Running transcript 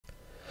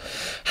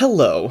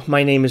Hello,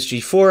 my name is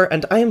G4,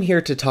 and I am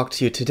here to talk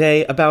to you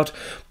today about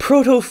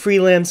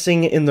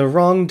proto-freelancing in the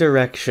wrong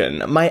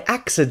direction, my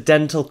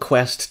accidental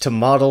quest to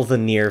model the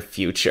near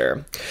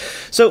future.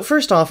 So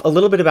first off, a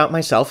little bit about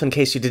myself in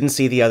case you didn't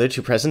see the other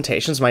two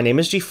presentations. My name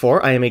is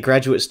G4, I am a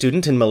graduate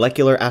student in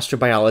molecular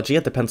astrobiology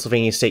at the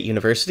Pennsylvania State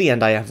University,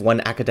 and I have one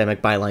academic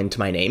byline to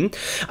my name.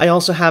 I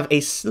also have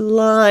a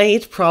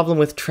slight problem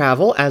with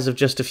travel. As of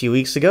just a few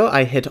weeks ago,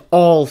 I hit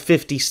all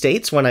 50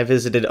 states when I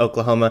visited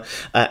Oklahoma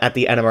at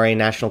the NMRA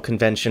National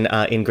Convention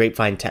in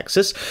Grapevine,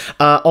 Texas.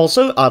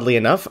 Also, oddly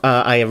enough,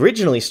 I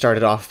originally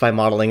started off by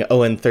modeling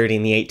ON30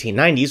 in the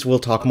 1890s. We'll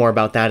talk more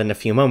about that in a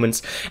few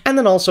moments. And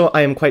then also,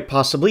 I am quite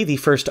possibly the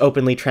first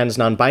openly trans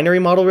non-binary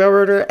model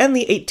railroader and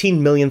the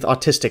 18 millionth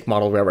autistic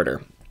model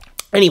railroader.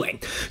 Anyway,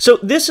 so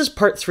this is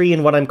part 3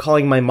 in what I'm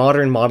calling my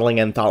modern modeling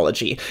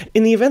anthology.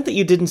 In the event that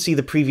you didn't see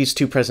the previous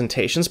two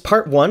presentations,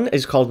 part 1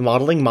 is called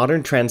Modeling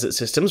Modern Transit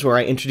Systems, where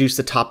I introduce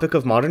the topic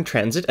of modern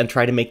transit and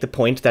try to make the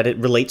point that it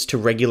relates to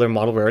regular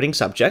model railroading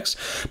subjects.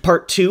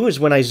 Part 2 is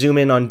when I zoom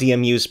in on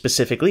DMUs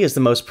specifically as the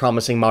most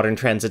promising modern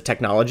transit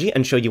technology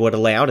and show you what a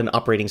layout and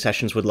operating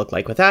sessions would look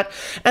like with that.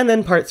 And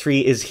then part 3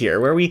 is here,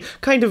 where we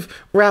kind of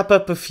wrap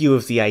up a few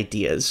of the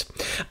ideas.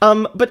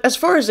 But as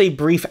far as a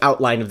brief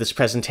outline of this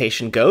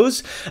presentation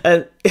goes,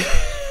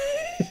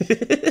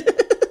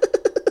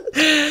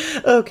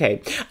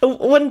 okay,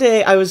 one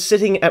day I was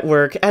sitting at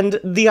work, and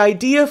the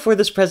idea for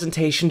this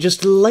presentation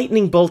just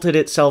lightning bolted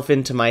itself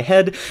into my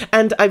head,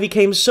 and I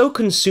became so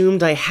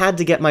consumed I had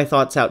to get my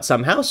thoughts out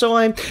somehow, so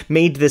I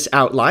made this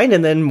outline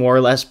and then more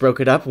or less broke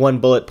it up, one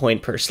bullet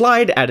point per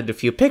slide, added a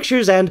few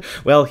pictures, and,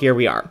 well, here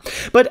we are.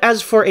 But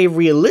as for a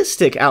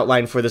realistic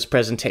outline for this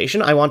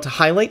presentation, I want to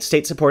highlight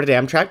state-supported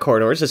Amtrak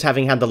corridors as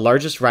having had the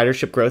largest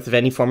ridership growth of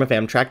any form of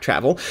Amtrak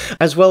travel,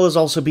 as well as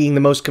also being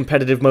the most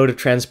competitive mode of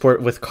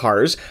transport with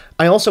cars.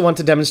 I also want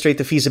to demonstrate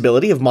the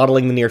feasibility of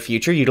modeling the near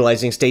future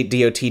utilizing state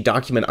DOT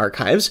document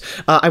archives.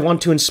 I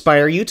want to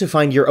inspire you to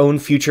find your own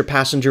future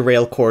passenger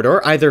rail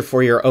corridor, either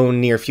for your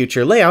own near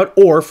future layout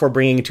or for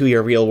bringing to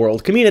your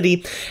real-world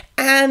community.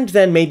 And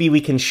then maybe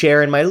we can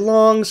share in my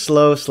long,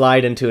 slow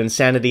slide into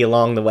insanity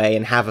along the way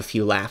and have a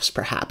few laughs,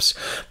 perhaps.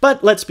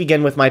 But let's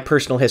begin with my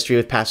personal history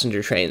with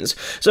passenger trains.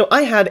 So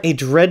I had a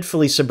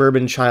dreadfully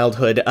suburban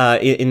childhood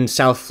in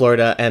South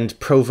Florida and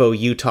Provo,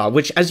 Utah,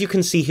 which, as you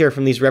can see here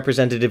from these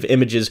representative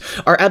images,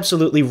 are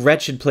absolutely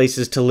wretched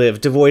places to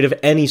live, devoid of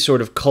any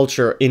sort of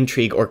culture,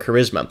 intrigue, or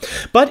charisma.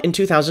 But in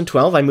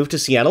 2012, I moved to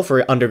Seattle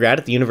for undergrad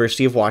at the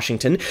University of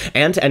Washington,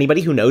 and to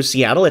anybody who knows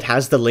Seattle, it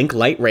has the Link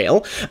Light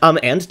Rail,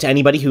 and to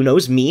anybody who knows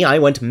me, I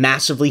went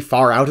massively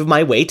far out of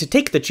my way to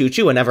take the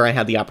choo-choo whenever I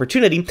had the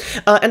opportunity,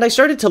 and I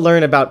started to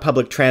learn about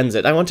public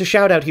transit. I want to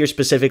shout out here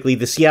specifically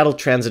the Seattle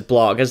Transit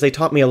blog, as they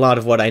taught me a lot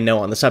of what I know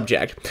on the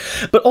subject.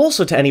 But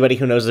also to anybody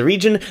who knows the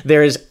region,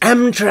 there is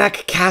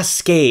Amtrak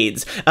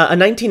Cascades, a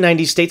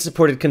 1990s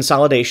state-supported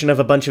consolidation of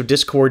a bunch of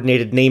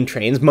discoordinated name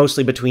trains,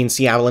 mostly between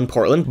Seattle and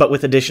Portland, but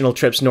with additional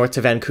trips north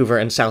to Vancouver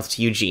and south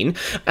to Eugene.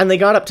 And they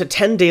got up to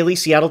 10 daily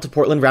Seattle to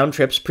Portland round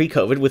trips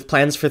pre-COVID, with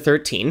plans for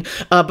 13.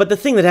 But the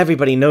thing that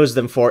everybody knows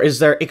them for is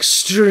their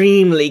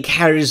extremely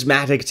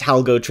charismatic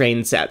Talgo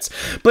train sets.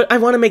 But I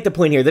want to make the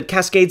point here that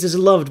Cascades is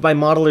loved by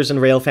modelers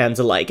and rail fans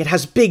alike. It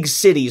has big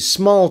cities,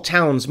 small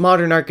towns,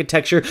 modern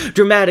architecture,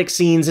 dramatic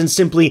scenes, and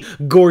simply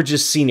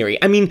gorgeous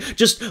scenery. I mean,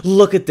 just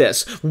look at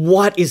this.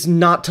 What is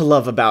not to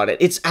love about it?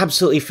 It's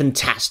absolutely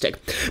fantastic.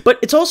 But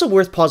it's also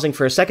worth pausing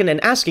for a second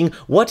and asking,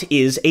 what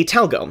is a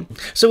Talgo?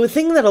 So a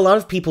thing that a lot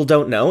of people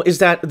don't know is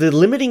that the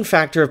limiting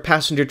factor of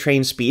passenger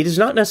train speed is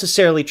not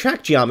necessarily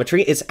track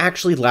geometry, it's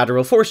actually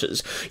lateral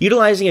forces.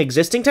 Utilizing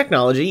existing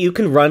technology, you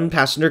can run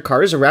passenger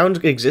cars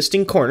around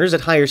existing corners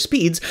at higher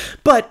speeds,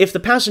 but if the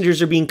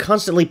passengers are being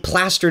constantly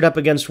plastered up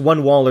against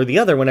one wall or the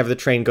other whenever the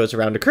train goes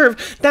around a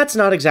curve, that's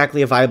not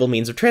exactly a viable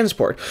means of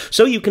transport.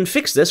 So you can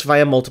fix this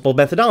via multiple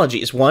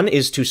methodologies. One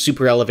is to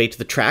super elevate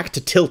the track,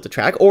 to tilt the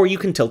track, or you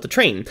can tilt the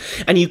train.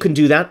 And you can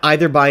do that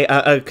either by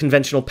a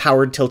conventional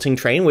powered tilting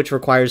train, which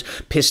requires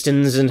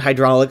pistons and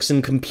hydraulics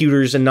and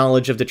computers and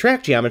knowledge of the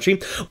track geometry,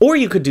 or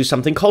you could do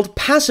something called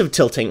passive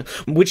tilting,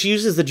 which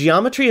uses the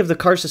geometry of the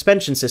car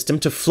suspension system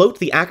to float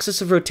the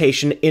axis of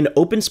rotation in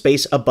open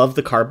space above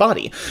the car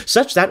body,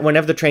 such that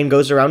whenever the train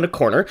goes around a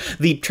corner,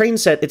 the train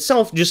set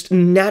itself just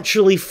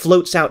naturally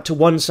floats out to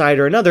one side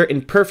or another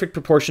in perfect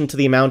proportion to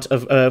the amount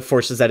of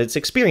forces that it's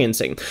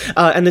experiencing.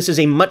 And this is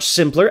a much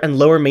simpler and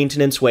lower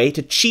maintenance way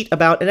to cheat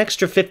about an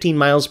extra 15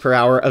 miles per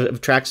hour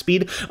of track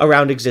speed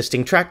around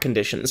existing track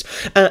conditions.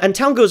 And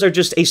Talgos are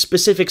just a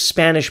specific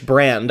Spanish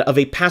brand of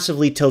a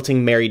passively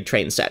tilting married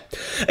train set.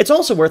 It's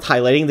also worth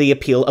highlighting the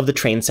appeal of the the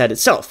train set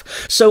itself.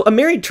 So a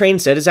married train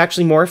set is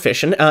actually more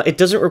efficient. It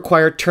doesn't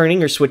require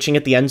turning or switching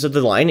at the ends of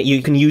the line.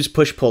 You can use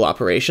push-pull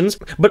operations.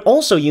 But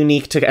also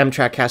unique to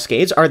Amtrak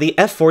Cascades are the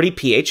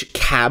F40PH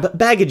cab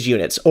baggage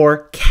units,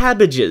 or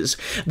cabbages.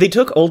 They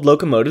took old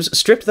locomotives,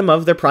 stripped them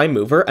of their prime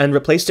mover, and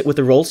replaced it with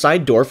a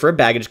roll-side door for a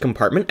baggage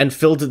compartment, and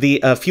filled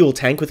the fuel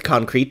tank with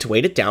concrete to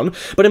weight it down.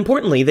 But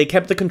importantly, they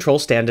kept the control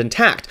stand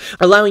intact,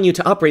 allowing you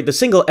to operate the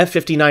single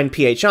F59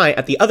 PHI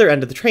at the other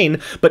end of the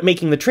train, but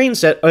making the train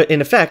set,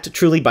 in effect,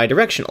 truly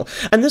bidirectional.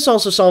 And this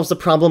also solves the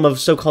problem of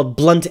so-called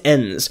blunt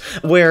ends,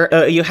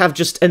 where you have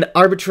just an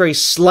arbitrary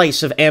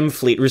slice of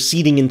Amfleet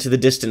receding into the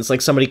distance,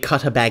 like somebody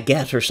cut a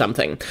baguette or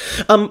something.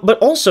 But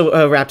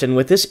also wrapped in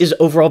with this is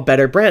overall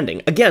better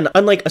branding. Again,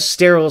 unlike a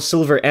sterile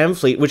silver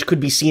Amfleet, which could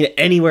be seen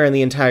anywhere in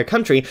the entire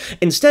country,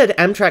 instead,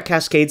 Amtrak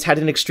Cascades had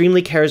an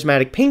extremely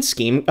charismatic paint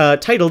scheme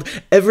titled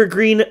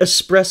Evergreen,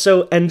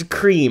 Espresso, and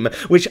Cream,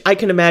 which I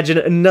can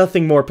imagine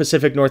nothing more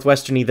Pacific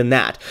Northwesterny than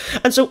that.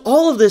 And so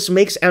all of this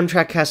makes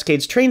Amtrak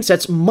Cascades train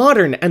sets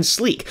modern and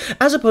sleek,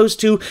 as opposed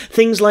to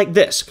things like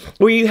this,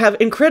 where you have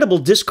incredible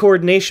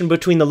discoordination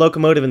between the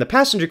locomotive and the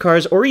passenger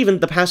cars, or even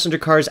the passenger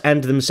cars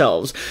and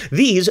themselves.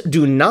 These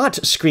do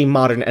not scream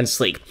modern and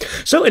sleek.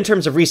 So in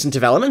terms of recent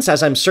developments,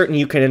 as I'm certain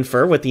you can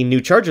infer with the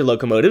new Charger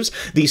locomotives,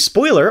 the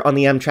spoiler on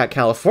the Amtrak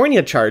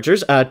California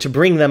Chargers, to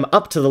bring them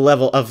up to the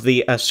level of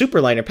the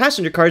Superliner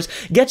passenger cars,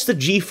 gets the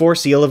G4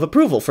 seal of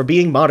approval for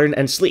being modern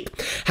and sleek.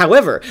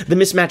 However, the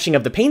mismatching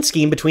of the paint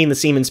scheme between the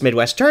Siemens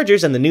Midwest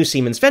Chargers and the new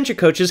Siemens Venture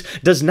coaches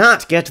does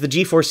not get the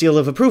G4 seal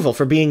of approval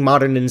for being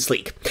modern and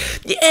sleek.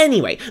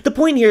 Anyway, the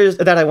point here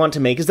that I want to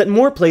make is that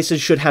more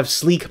places should have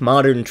sleek,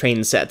 modern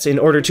train sets in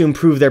order to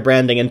improve their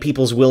branding and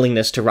people's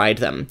willingness to ride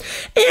them.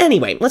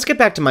 Anyway, let's get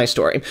back to my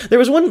story. There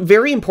was one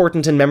very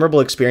important and memorable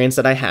experience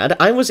that I had.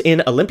 I was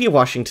in Olympia,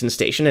 Washington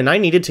Station, and I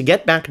needed to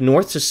get back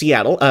north to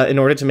Seattle in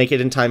order to make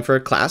it in time for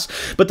a class,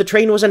 but the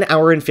train was an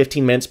hour and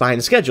 15 minutes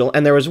behind schedule,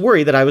 and there was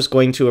worry that I was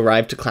going to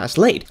arrive to class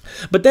late.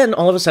 But then,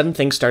 all of a sudden,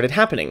 things started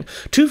happening.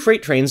 Two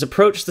freight trains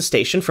approached the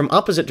station from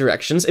opposite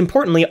directions,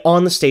 importantly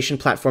on the station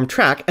platform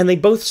track, and they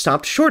both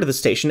stopped short of the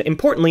station,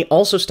 importantly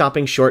also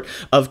stopping short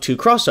of two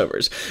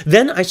crossovers.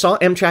 Then I saw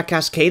Amtrak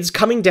Cascades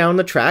coming down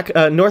the track,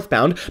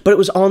 northbound, but it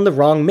was on the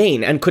wrong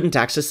main and couldn't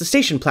access the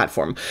station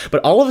platform.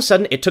 But all of a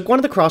sudden, it took one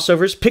of the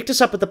crossovers, picked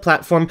us up at the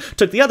platform,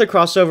 took the other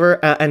crossover,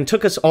 and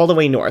took us all the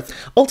way north.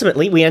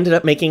 Ultimately, we ended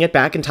up making it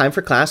back in time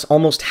for class,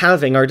 almost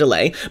halving our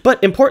delay,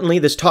 but importantly,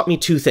 this taught me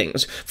two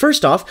things.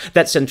 First off,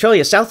 that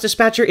Centralia South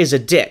dispatcher is a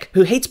dick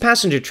who hates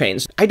passenger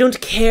trains. I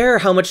don't care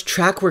how much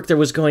track work there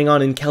was going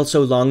on in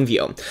Kelso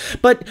Longview.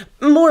 But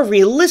more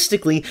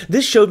realistically,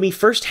 this showed me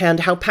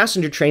firsthand how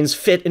passenger trains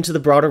fit into the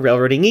broader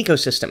railroading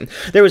ecosystem.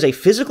 There was a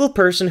physical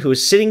person who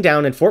was sitting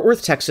down in Fort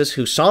Worth, Texas,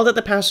 who saw that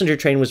the passenger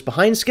train was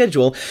behind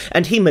schedule,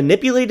 and he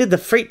manipulated the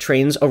freight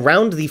trains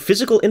around the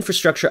physical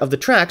infrastructure of the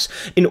tracks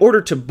in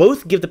order to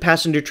both give the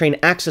passenger train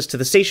access to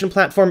the station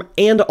platform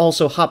and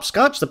also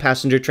hopscotch the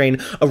passenger train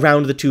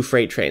around the two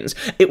freight trains.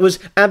 It was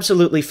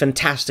absolutely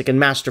fantastic and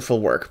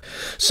masterful work.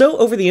 So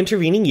over the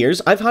intervening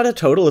years, I've had a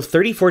total of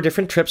 34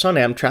 different trips on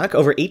Amtrak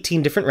over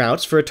 18 different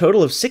routes for a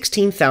total of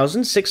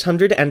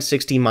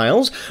 16,660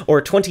 miles,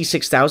 or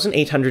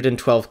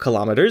 26,812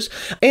 kilometers.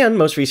 And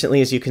most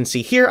recently, as you can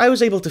see here, I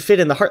was able to fit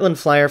in the Heartland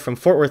Flyer from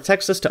Fort Worth,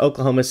 Texas to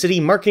Oklahoma City,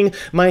 marking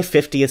my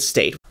 50th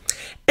state.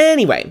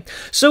 Anyway,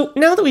 so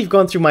now that we've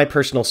gone through my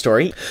personal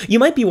story, you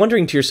might be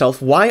wondering to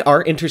yourself, why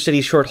are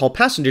intercity short-haul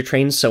passenger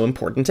trains so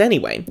important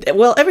anyway?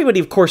 Well, everybody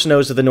of course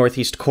knows of the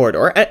Northeast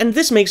Corridor, and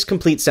this makes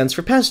complete sense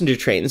for passenger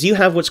trains. You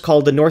have what's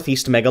called the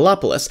Northeast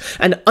Megalopolis,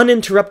 an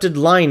uninterrupted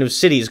line of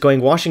cities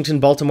going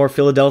Washington, Baltimore,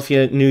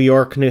 Philadelphia, New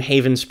York, New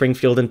Haven,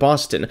 Springfield, and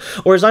Boston,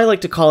 or as I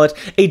like to call it,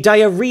 a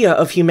diarrhea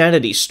of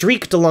humanity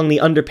streaked along the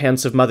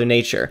underpants of Mother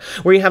Nature,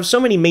 where you have so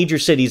many major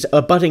cities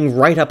abutting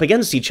right up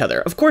against each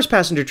other. Of course,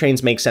 passenger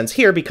trains make sense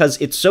here because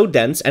it's so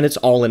dense and it's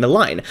all in a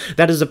line.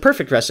 That is a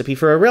perfect recipe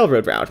for a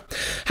railroad route.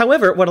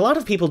 However, what a lot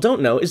of people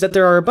don't know is that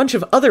there are a bunch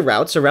of other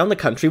routes around the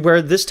country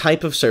where this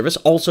type of service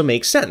also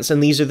makes sense,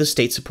 and these are the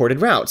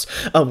state-supported routes.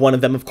 One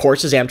of them, of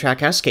course, is Amtrak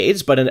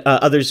Cascades, but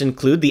others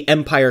include the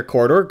Empire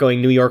Corridor,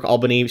 going New York,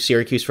 Albany,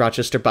 Syracuse,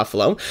 Rochester,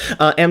 Buffalo.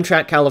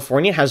 Amtrak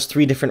California has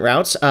 3 different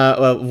routes,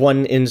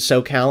 one in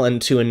SoCal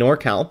and 2 in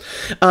NorCal.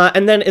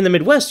 And then in the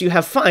Midwest, you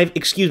have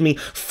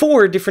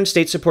 4 different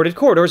state-supported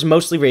corridors,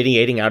 mostly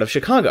radiating out of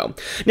Chicago.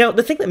 Now,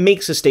 the thing that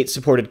makes a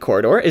state-supported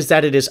corridor is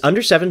that it is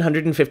under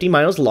 750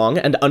 miles long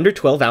and under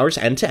 12 hours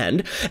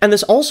end-to-end, and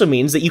this also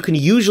means that you can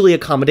usually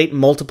accommodate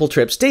multiple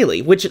trips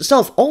daily, which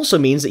itself also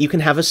means that you can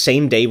have a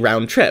same-day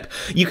round trip.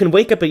 You can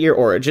wake up at your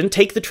origin,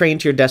 take the train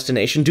to your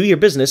destination, do your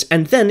business,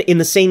 and then in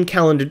the same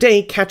calendar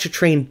day, catch a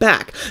train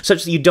back,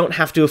 such that you don't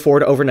have to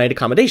afford overnight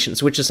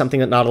accommodations, which is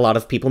something that not a lot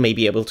of people may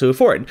be able to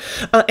afford.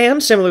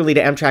 And similarly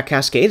to Amtrak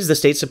Cascades, the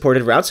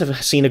state-supported routes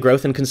have seen a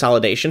growth and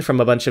consolidation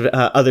from a bunch of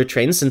other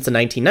trains since the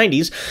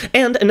 1990s,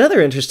 and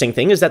another interesting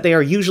thing is that they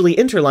are usually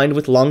interlined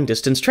with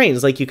long-distance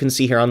trains, like you can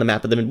see here on the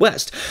map of the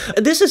Midwest.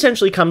 This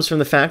essentially comes from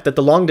the fact that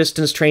the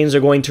long-distance trains are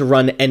going to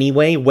run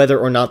anyway, whether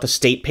or not the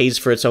state pays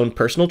for its own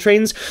personal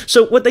trains.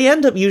 So what they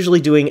end up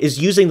usually doing is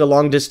using the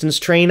long-distance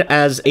train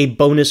as a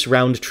bonus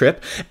round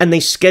trip, and they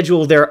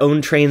schedule their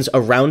own trains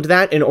around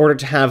that in order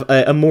to have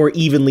a more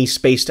evenly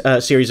spaced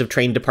series of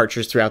train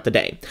departures throughout the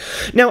day.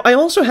 Now, I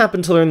also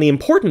happened to learn the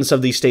importance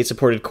of these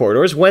state-supported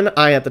corridors when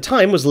I, at the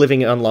time, was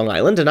living on Long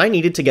Island, and I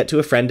needed to get to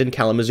a friend in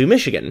Kalamazoo,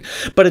 Michigan.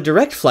 But a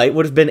direct flight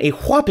would have been a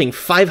whopping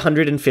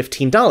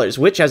 $515,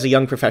 which, as a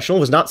young professional,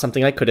 was not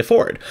something I could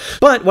afford.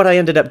 But what I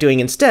ended up doing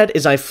instead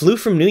is I flew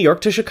from New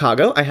York to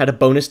Chicago. I had a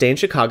bonus day in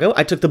Chicago.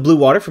 I took the Blue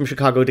Water from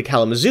Chicago to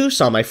Kalamazoo,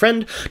 saw my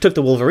friend, took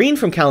the Wolverine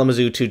from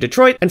Kalamazoo to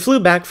Detroit, and flew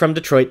back from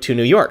Detroit to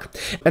New York.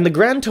 And the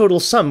grand total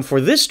sum for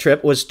this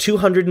trip was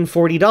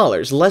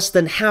 $240, less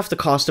than half the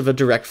cost of a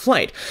direct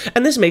flight.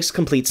 And this makes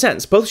complete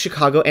sense. Both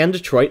Chicago and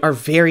Detroit are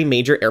very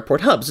major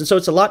airport hubs, and so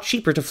it's a lot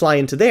cheaper to fly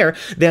into there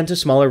than to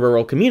smaller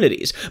rural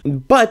communities.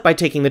 But by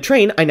taking the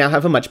train, I now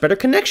have a much better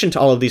connection to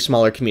all of these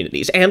smaller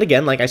communities. And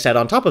again, like I said,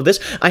 on top of this,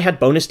 I had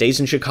bonus days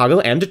in Chicago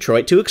and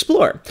Detroit to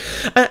explore.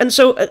 And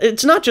so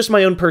it's not just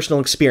my own personal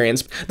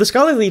experience. The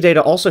scholarly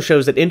data also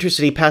shows that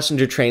intercity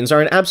passenger trains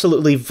are an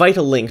absolutely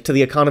vital link to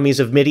the economies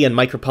of midi and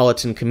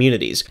micropolitan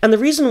communities. And the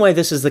reason why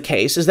this is the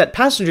case is that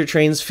passenger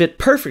trains fit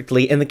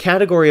perfectly in the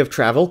category of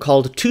travel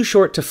called too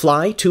short to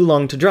fly, too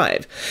long to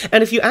drive.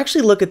 And if you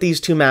actually look at these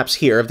two maps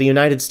here of the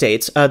United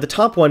States, the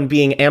top one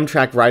being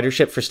Amtrak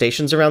ridership for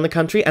stations around the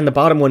country, and the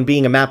bottom one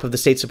being a map of the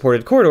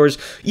state-supported corridors,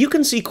 you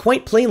can see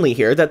quite plainly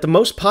here that the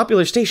most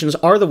popular stations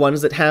are the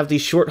ones that have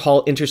these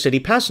short-haul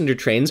intercity passenger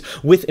trains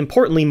with,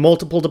 importantly,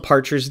 multiple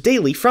departures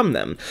daily from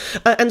them.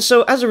 And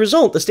so, as a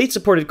result, the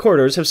state-supported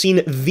corridors have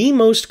seen the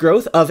most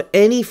growth of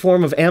any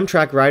form of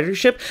Amtrak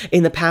ridership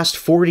in the past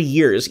 40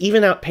 years,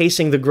 even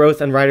outpacing the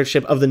growth and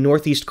ridership of the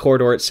Northeast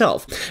Corridor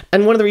itself.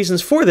 And one of the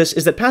reasons for this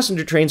is that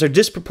passenger trains are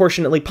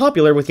disproportionately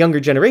popular with younger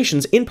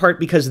generations, in part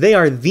because they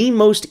are the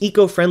most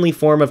eco-friendly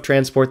form of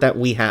transport that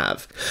we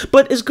have.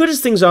 But as good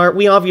as things are,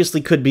 we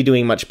obviously could be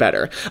doing much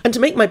better. And to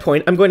make my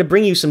point, I'm going to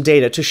bring you some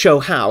data to show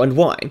how and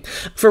why.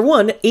 For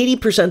one,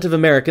 80% of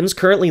Americans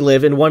currently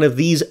live in one of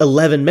these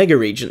 11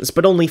 megaregions,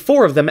 but only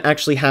 4 of them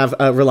actually have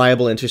a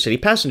reliable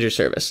intercity passenger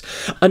service.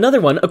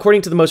 Another one,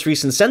 according to the most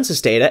recent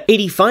census data,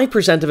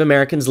 85% of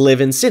Americans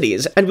live in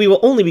cities, and we will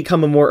only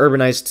become a more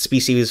urbanized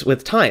species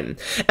with time.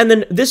 And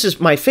then this is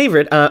my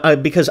favorite,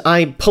 because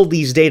I pulled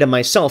these data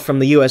myself from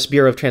the U.S.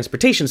 Bureau of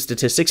Transportation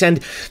Statistics,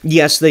 and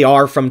yes, they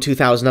are from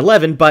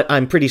 2011, but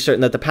I'm pretty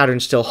certain that the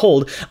patterns still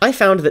hold. I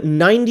found that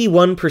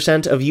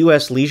 91% of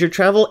U.S. leisure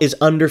travel is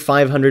under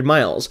 500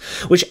 miles,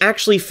 which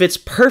actually fits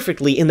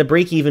perfectly in the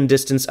break-even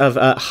distance of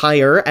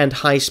higher and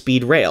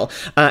high-speed rail,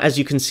 as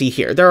you can see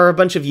here. There are a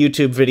bunch of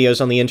YouTube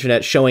videos on the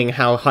internet showing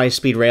how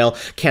high-speed rail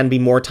can be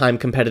more time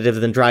competitive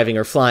than driving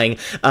or flying,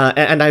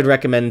 and I'd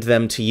recommend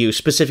them to you,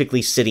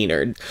 specifically City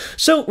Nerd.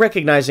 So,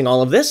 recognizing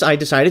all of this, I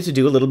decided to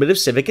do a little bit of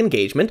civic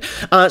engagement.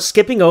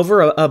 Skipping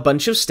over a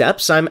bunch of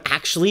steps, I'm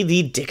actually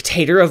the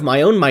dictator of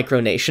my own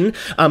micronation.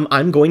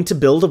 I'm going to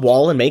build a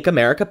wall and make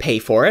America pay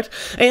for it.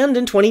 And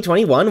in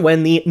 2021,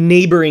 when the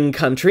neighboring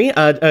country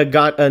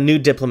got new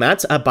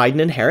diplomats,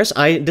 Biden and Harris,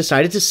 I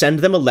decided to send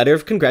them a letter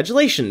of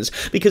congratulations,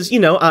 because, you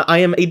know, I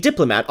am a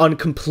diplomat on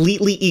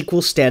completely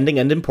equal standing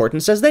and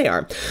importance as they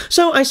are.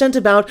 So I sent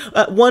about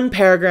one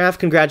paragraph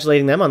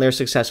congratulating them on their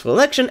successful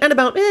election, and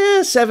about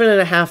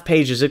 7.5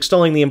 pages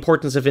extolling the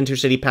importance of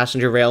intercity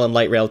passenger rail and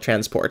light rail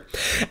transport.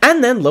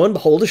 And then, lo and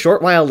behold, a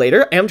short while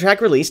later,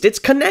 Amtrak released its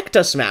Connect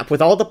Us map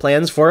with all the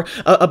plans for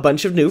a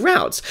bunch of new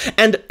routes.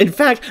 And, in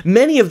fact,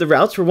 many of the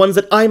routes were ones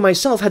that I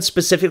myself had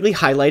specifically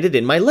highlighted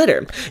in my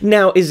letter.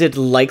 Now, is it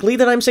likely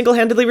that I'm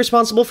single-handedly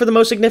responsible for the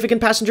most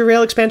significant passenger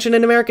rail expansion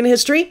in American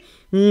history?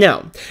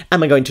 No.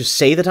 Am I going to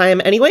say that I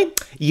am anyway?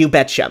 You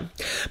betcha.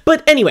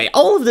 But anyway,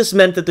 all of this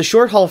meant that the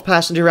short-haul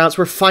passenger routes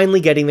were finally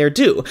getting their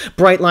due.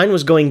 Brightline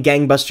was going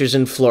gangbusters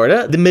in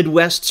Florida, the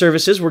Midwest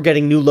services were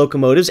getting new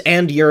locomotives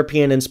and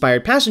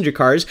European-inspired passenger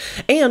cars,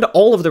 and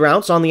all of the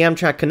routes on the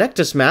Amtrak Connect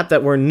Us map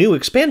that were new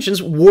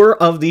expansions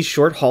were of these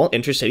short-haul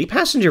intercity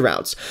passenger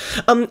routes.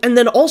 And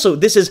then also,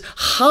 this is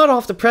hot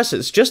off the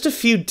presses. Just a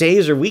few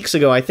days or weeks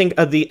ago, I think,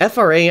 the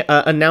FRA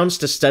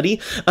announced a study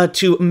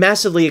to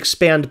massively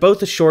expand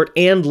both the short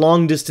and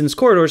long-distance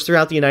corridors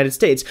throughout the United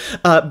States,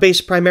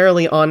 based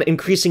primarily on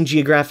increasing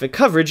geographic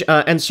coverage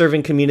and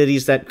serving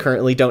communities that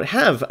currently don't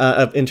have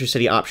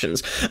intercity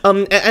options.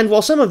 And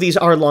while some of these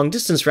are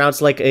long-distance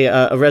routes, like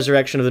a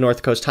resurrection of the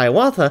North Coast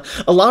Hiawatha,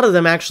 a lot of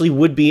them actually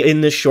would be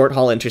in this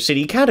short-haul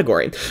intercity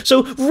category.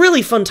 So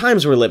really fun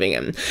times we're living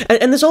in.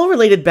 And this all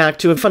related back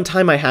to a fun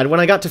time I had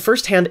when I got to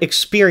firsthand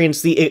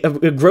experience the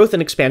growth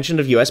and expansion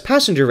of U.S.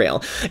 passenger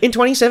rail. In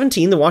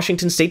 2017, the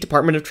Washington State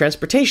Department of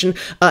Transportation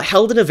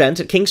held an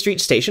event at King Street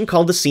Station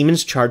called the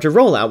Siemens Charger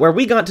Rollout, where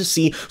we got to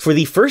see for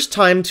the first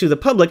time to the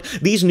public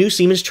these new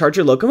Siemens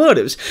Charger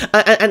locomotives.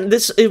 And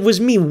it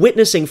was me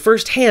witnessing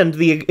firsthand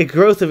the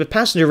growth of a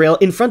passenger rail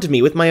in front of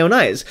me with my own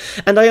eyes.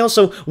 And I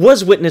also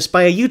was witnessed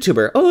by a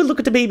YouTuber. Oh, look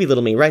at the baby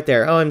little me right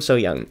there. Oh, I'm so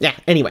young. Yeah,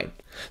 anyway.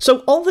 So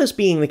all this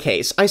being the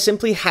case, I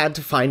simply had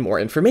to find more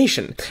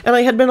information, and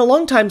I had been a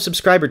long-time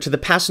subscriber to the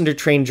Passenger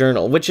Train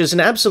Journal, which is an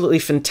absolutely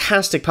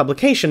fantastic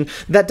publication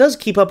that does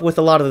keep up with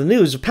a lot of the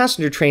news of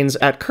passenger trains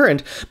at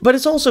current, but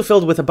it's also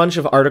filled with a bunch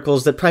of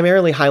articles that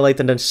primarily highlight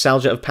the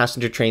nostalgia of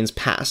passenger trains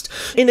past.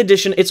 In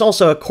addition, it's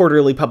also a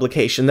quarterly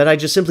publication that I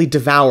just simply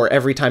devour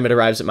every time it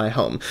arrives at my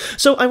home.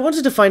 So I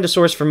wanted to find a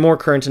source for more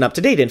current and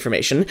up-to-date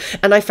information,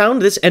 and I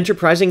found this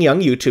enterprising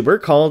young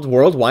YouTuber called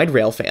Worldwide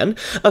Railfan,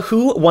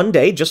 who one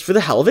day, just for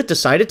the hell of it,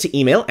 decided to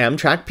email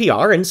Amtrak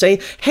PR and say,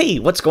 hey,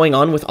 what's going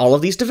on with all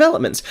of these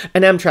developments?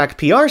 And Amtrak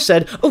PR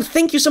said, oh,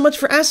 thank you so much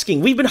for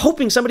asking. We've been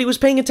hoping somebody was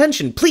paying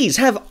attention. Please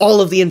have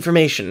all of the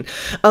information.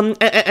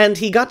 And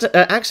he got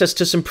access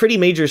to some pretty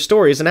major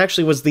stories and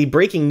actually was the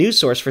breaking news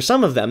source for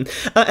some of them.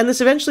 And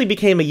this eventually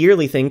became a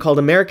yearly thing called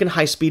American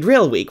High-Speed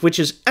Rail Week, which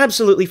is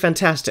absolutely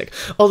fantastic.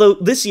 Although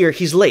this year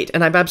he's late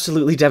and I'm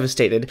absolutely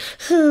devastated.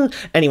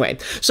 Anyway,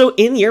 so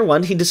in year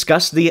one, he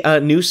discussed the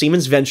new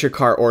Siemens venture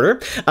car order.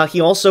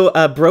 He also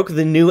broke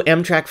the new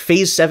Amtrak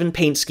Phase 7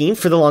 paint scheme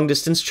for the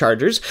long-distance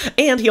chargers,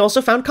 and he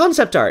also found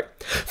concept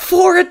art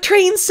for a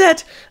train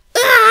set!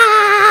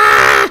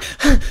 Ah!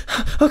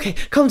 Okay,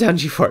 calm down,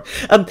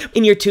 G4.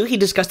 In year 2, he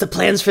discussed the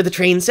plans for the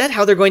train set,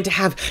 how they're going to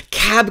have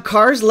cab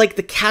cars like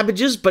the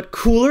cabbages, but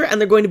cooler,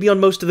 and they're going to be on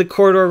most of the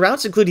corridor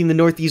routes, including the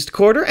Northeast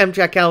Corridor,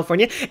 Amtrak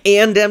California,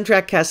 and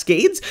Amtrak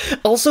Cascades.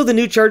 Also, the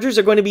new chargers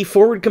are going to be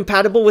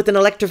forward-compatible with an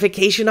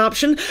electrification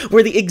option,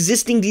 where the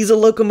existing diesel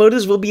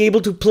locomotives will be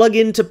able to plug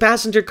into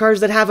passenger cars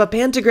that have a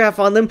pantograph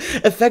on them,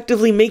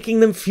 effectively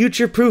making them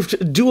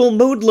future-proofed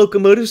dual-mode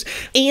locomotives,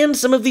 and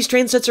some of these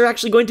train sets are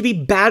actually going to be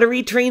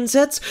battery train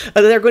sets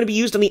that are going to be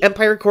used on the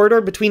Empire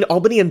Corridor between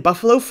Albany and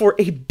Buffalo for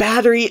a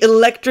battery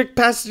electric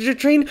passenger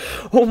train.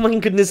 Oh my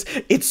goodness,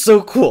 it's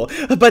so cool.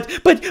 But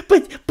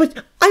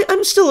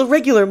I'm still a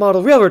regular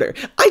model railroader.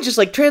 I just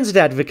like transit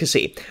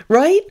advocacy,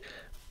 right?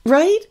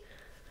 Right?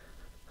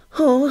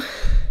 Oh...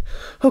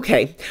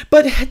 Okay,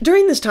 but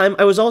during this time,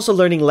 I was also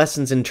learning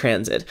lessons in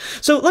transit.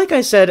 So, like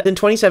I said, in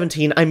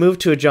 2017, I moved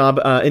to a job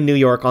in New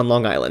York on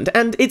Long Island,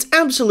 and it's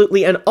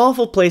absolutely an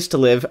awful place to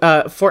live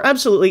for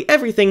absolutely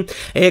everything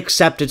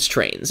except its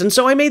trains. And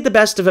so I made the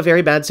best of a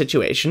very bad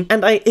situation,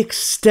 and I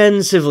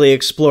extensively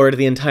explored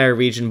the entire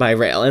region by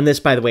rail, and this,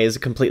 by the way, is a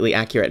completely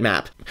accurate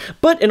map.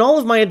 But in all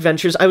of my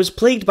adventures, I was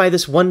plagued by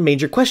this one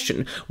major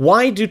question.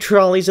 Why do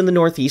trolleys in the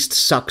Northeast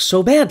suck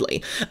so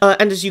badly?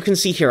 And as you can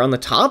see here on the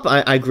top,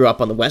 I grew up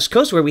on the West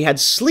Coast, where we had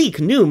sleek,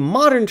 new,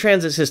 modern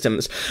transit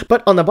systems.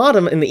 But on the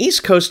bottom, in the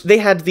East Coast, they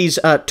had these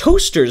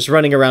toasters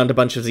running around a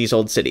bunch of these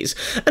old cities.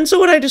 And so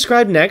what I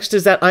described next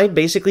is that I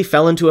basically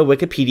fell into a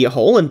Wikipedia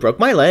hole and broke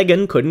my leg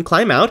and couldn't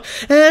climb out,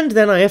 and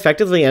then I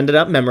effectively ended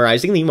up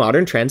memorizing the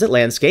modern transit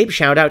landscape.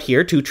 Shout out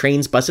here to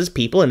Trains, Buses,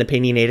 People, an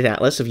opinionated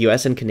atlas of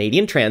US and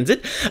Canadian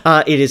transit.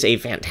 It is a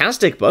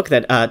fantastic book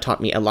that taught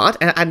me a lot,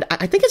 and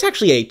I think it's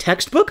actually a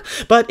textbook,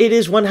 but it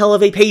is one hell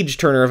of a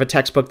page-turner of a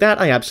textbook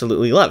that I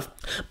absolutely love.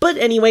 But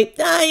anyway,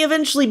 I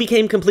eventually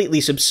became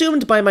completely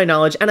subsumed by my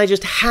knowledge, and I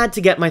just had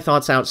to get my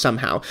thoughts out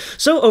somehow.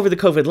 So over the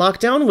COVID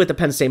lockdown with the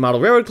Penn State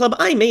Model Railroad Club,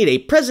 I made a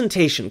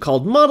presentation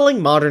called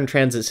Modeling Modern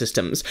Transit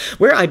Systems,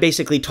 where I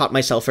basically taught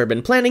myself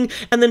urban planning,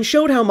 and then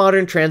showed how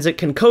modern transit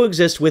can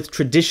coexist with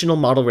traditional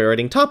model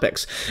railroading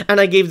topics. And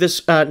I gave this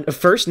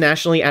first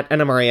nationally at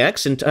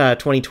NMRAX in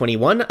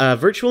 2021,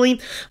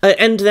 virtually,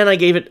 and then I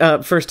gave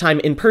it first time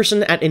in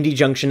person at Indy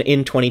Junction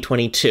in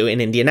 2022 in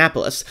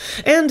Indianapolis.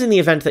 And in the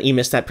event that you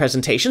missed that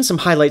presentation, some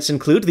highlights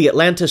include the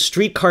Atlanta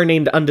streetcar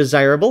named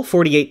Undesirable,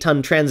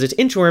 48-ton transit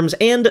inchworms,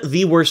 and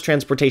the worst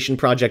transportation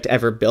project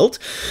ever built.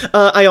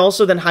 I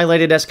also then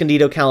highlighted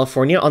Escondido,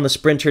 California on the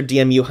Sprinter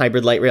DMU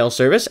hybrid light rail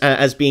service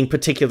as being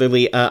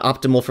particularly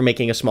optimal for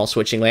making a small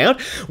switching layout,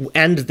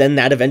 and then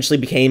that eventually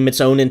became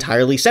its own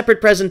entirely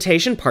separate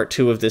presentation, part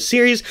 2 of this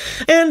series,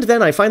 and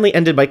then I finally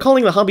ended by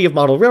calling the hobby of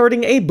model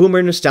railroading a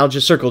boomer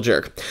nostalgia circle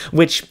jerk,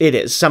 which it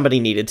is. Somebody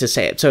needed to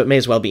say it, so it may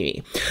as well be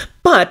me.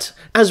 But,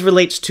 as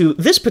relates to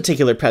this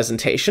particular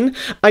presentation,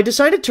 I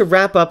decided to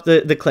wrap up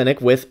the clinic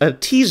with a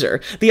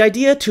teaser, the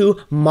idea to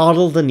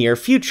model the near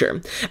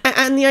future.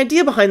 And the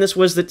idea behind this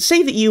was that,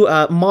 say that you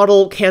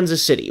model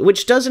Kansas City,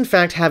 which does in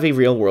fact have a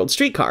real-world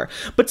streetcar,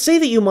 but say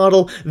that you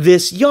model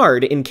this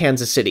yard in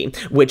Kansas City,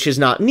 which is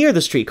not near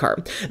the streetcar.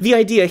 The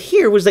idea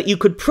here was that you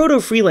could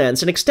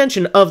proto-freelance an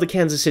extension of the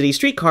Kansas City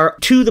streetcar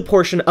to the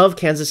portion of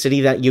Kansas City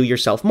that you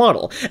yourself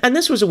model, and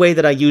this was a way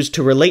that I used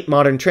to relate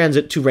modern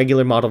transit to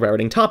regular model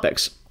railroading topics.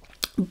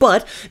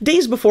 But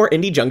days before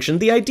Indy Junction,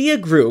 the idea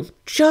grew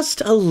just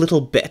a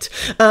little bit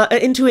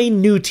into a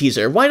new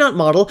teaser. Why not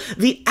model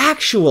the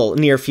actual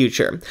near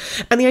future?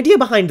 And the idea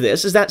behind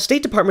this is that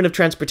State Department of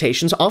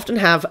Transportations often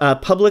have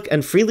public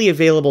and freely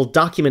available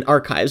document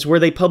archives where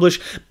they publish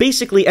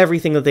basically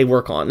everything that they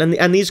work on.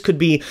 And these could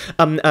be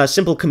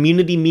simple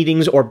community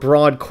meetings or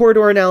broad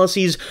corridor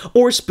analyses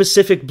or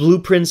specific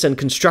blueprints and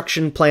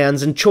construction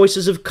plans and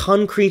choices of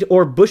concrete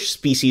or bush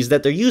species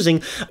that they're using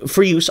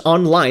for use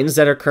on lines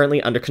that are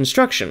currently under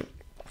construction.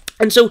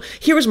 And so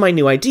here was my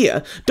new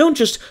idea. Don't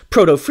just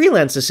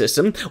proto-freelance a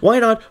system, why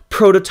not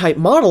prototype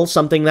model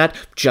something that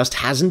just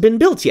hasn't been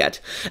built yet?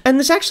 And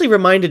this actually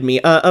reminded me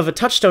of a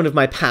touchstone of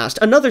my past,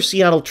 another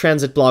Seattle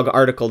Transit blog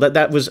article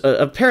that was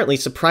apparently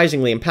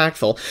surprisingly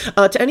impactful.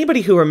 To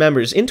anybody who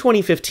remembers, in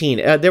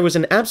 2015, there was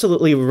an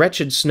absolutely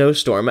wretched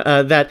snowstorm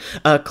that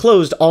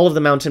closed all of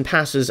the mountain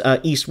passes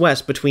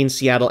east-west between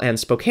Seattle and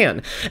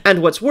Spokane.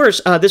 And what's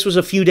worse, this was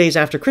a few days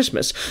after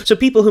Christmas, so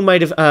people who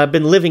might have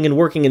been living and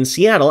working in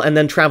Seattle and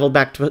then traveled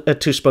back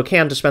to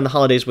Spokane to spend the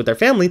holidays with their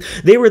family,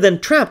 they were then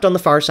trapped on the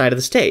far side of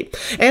the state.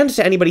 And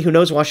to anybody who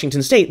knows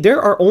Washington State,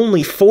 there are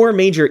only 4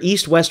 major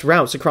east-west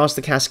routes across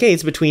the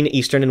Cascades between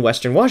eastern and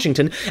western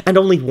Washington, and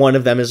only one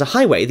of them is a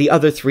highway. The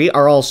other 3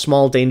 are all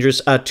small,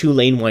 dangerous,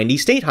 2-lane, windy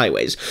state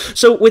highways.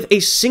 So with a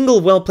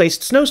single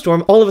well-placed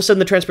snowstorm, all of a sudden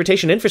the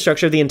transportation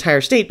infrastructure of the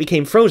entire state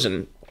became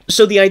frozen.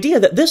 So the idea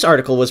that this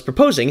article was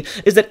proposing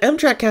is that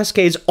Amtrak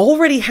Cascades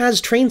already has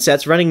train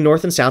sets running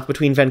north and south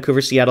between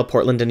Vancouver, Seattle,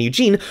 Portland, and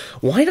Eugene.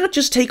 Why not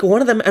just take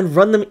one of them and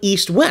run them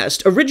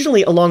east-west,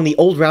 originally along the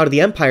old route of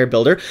the Empire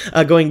Builder,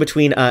 going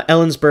between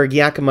Ellensburg,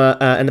 Yakima,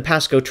 and the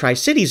Pasco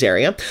Tri-Cities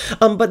area.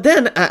 But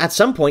then, at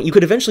some point, you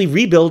could eventually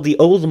rebuild the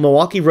old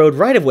Milwaukee Road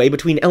right-of-way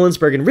between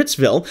Ellensburg and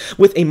Ritzville,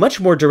 with a much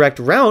more direct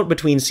route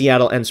between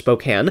Seattle and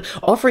Spokane,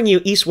 offering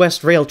you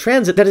east-west rail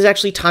transit that is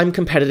actually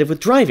time-competitive with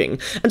driving.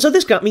 And so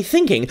this got me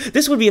thinking.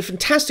 This would be a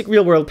fantastic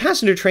real-world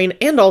passenger train,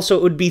 and also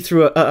it would be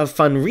through a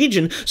fun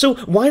region, so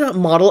why not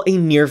model a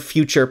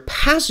near-future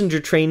passenger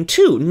train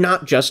too,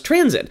 not just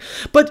transit?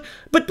 But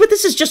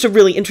this is just a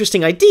really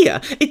interesting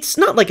idea. It's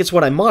not like it's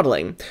what I'm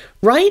modeling.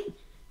 Right?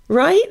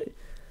 Right?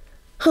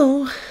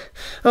 Oh,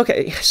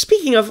 okay.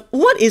 Speaking of,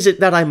 what is it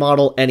that I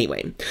model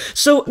anyway?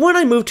 So, when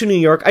I moved to New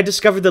York, I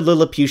discovered the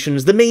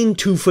Lilliputians, the main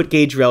 2-foot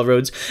gauge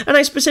railroads, and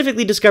I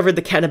specifically discovered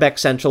the Kennebec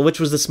Central, which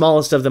was the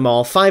smallest of them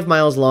all, 5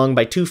 miles long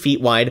by 2 feet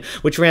wide,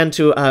 which ran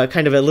to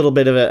kind of a little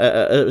bit of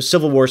a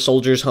Civil War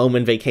soldier's home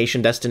and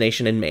vacation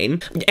destination in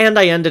Maine. And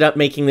I ended up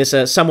making this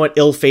a somewhat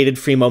ill-fated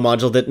Fremo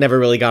module that never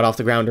really got off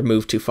the ground or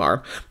moved too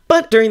far.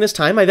 But during this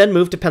time, I then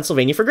moved to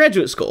Pennsylvania for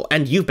graduate school,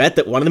 and you bet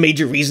that one of the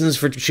major reasons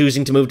for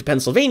choosing to move to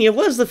Pennsylvania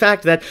was the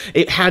fact that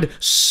it had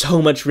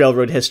so much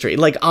railroad history,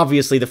 like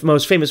obviously the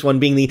most famous one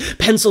being the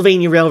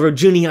Pennsylvania Railroad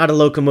Juniata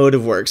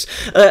Locomotive Works.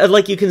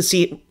 Like you can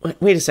see,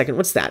 wait a second,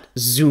 what's that?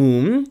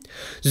 Zoom?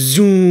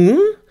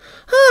 Zoom?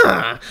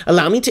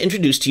 Allow me to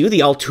introduce to you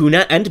the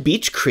Altoona and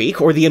Beach Creek,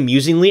 or the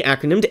amusingly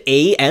acronymed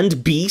A and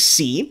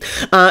BC.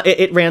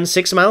 It ran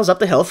 6 miles up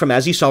the hill from,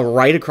 as you saw,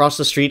 right across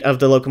the street of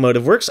the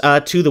Locomotive Works,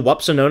 to the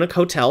Wapsononic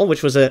Hotel,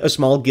 which was a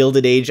small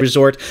Gilded Age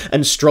resort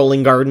and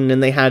strolling garden,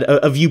 and they had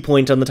a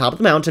viewpoint on the top of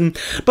the mountain.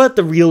 But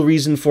the real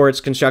reason for its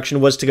construction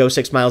was to go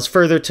 6 miles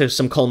further to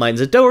some coal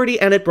mines at Doherty,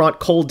 and it brought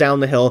coal down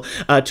the hill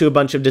to a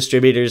bunch of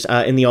distributors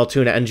in the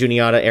Altoona and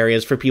Juniata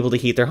areas for people to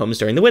heat their homes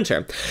during the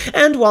winter.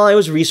 And while I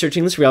was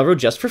researching this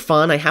railroad just for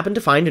fun, I happened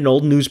to find an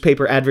old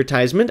newspaper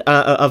advertisement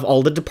of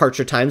all the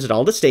departure times at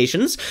all the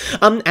stations,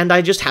 and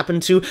I just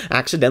happened to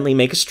accidentally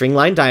make a string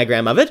line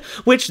diagram of it,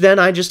 which then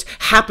I just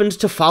happened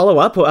to follow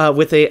up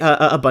with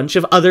a bunch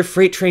of other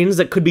freight trains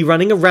that could be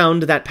running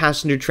around that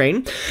passenger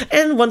train.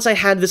 And once I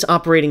had this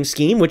operating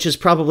scheme, which is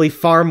probably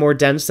far more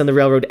dense than the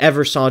railroad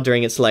ever saw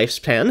during its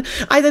lifespan,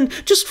 I then,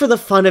 just for the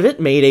fun of it,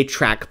 made a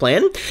track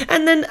plan,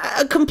 and then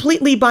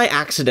completely by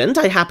accident,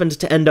 I happened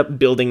to end up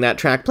building that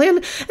track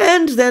plan,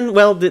 and then,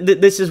 well,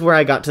 this is where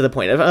I got to the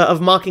point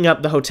of mocking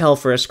up the hotel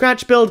for a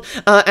scratch build,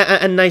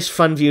 and nice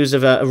fun views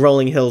of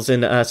rolling hills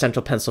in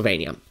central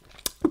Pennsylvania.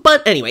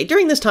 But anyway,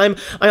 during this time,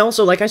 I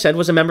also, like I said,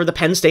 was a member of the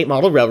Penn State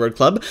Model Railroad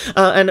Club,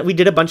 and we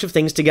did a bunch of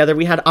things together.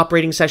 We had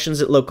operating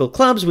sessions at local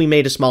clubs, we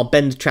made a small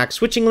bend track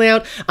switching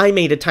layout, I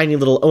made a tiny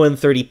little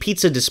OM30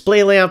 pizza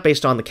display layout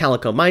based on the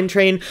Calico mine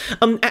train,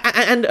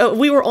 and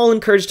we were all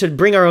encouraged to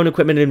bring our own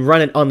equipment and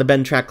run it on the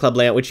bend track club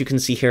layout, which you can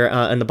see here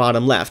in the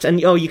bottom left.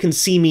 And, oh, you can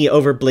see me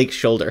over Blake's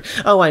shoulder.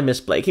 Oh, I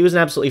miss Blake. He was an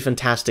absolutely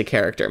fantastic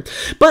character.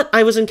 But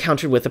I was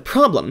encountered with a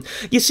problem.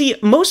 You see,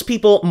 most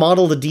people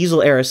model the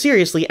diesel era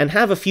seriously and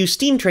have a few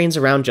steam trains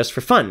around just for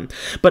fun.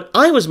 But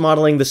I was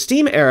modeling the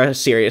steam era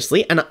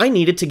seriously, and I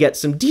needed to get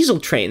some diesel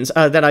trains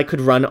that I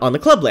could run on the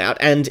club layout,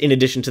 and in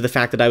addition to the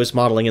fact that I was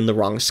modeling in the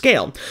wrong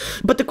scale.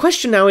 But the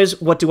question now is,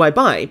 what do I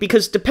buy?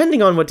 Because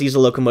depending on what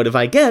diesel locomotive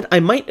I get, I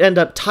might end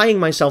up tying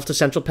myself to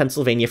central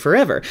Pennsylvania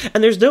forever,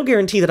 and there's no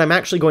guarantee that I'm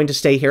actually going to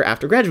stay here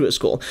after graduate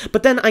school.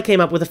 But then I came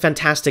up with a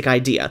fantastic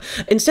idea.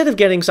 Instead of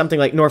getting something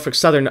like Norfolk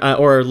Southern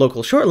or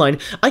local shortline,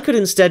 I could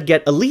instead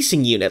get a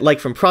leasing unit, like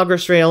from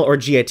Progress Rail or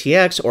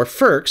GATX or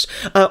FERX,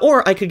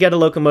 or I could get a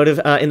locomotive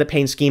in the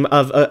paint scheme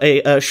of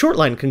a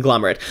shortline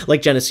conglomerate,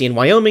 like Genesee and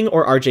Wyoming,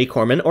 or RJ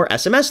Corman, or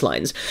SMS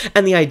lines.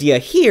 And the idea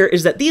here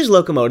is that these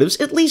locomotives,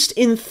 at least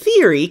in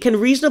theory, can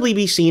reasonably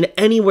be seen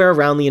anywhere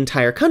around the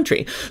entire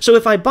country. So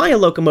if I buy a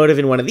locomotive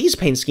in one of these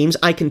paint schemes,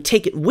 I can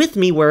take it with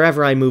me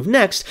wherever I move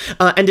next,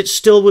 and it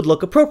still would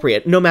look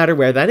appropriate, no matter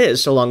where that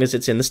is, so long as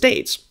it's in the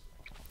States.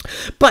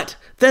 But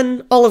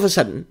Then, all of a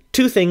sudden,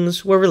 two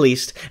things were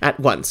released at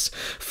once.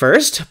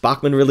 First,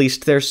 Bachmann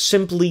released their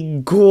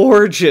simply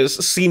gorgeous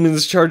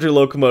Siemens Charger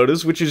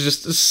locomotives, which is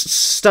just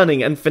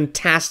stunning and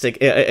fantastic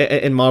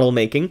in model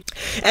making.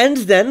 And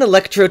then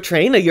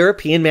Electrotrain, a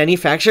European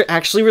manufacturer,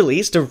 actually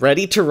released a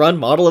ready-to-run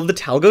model of the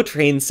Talgo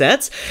train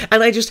sets,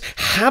 and I just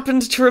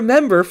happened to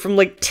remember from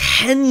like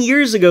 10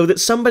 years ago that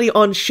somebody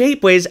on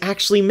Shapeways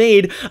actually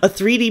made a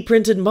 3D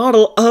printed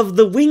model of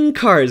the wing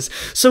cars.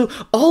 So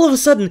all of a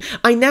sudden,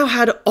 I now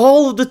had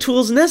all of the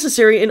tools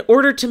necessary in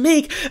order to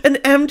make an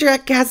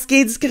Amtrak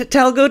Cascades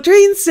Talgo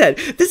train set.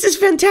 This is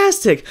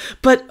fantastic!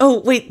 But, oh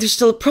wait, there's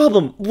still a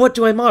problem. What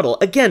do I model?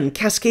 Again,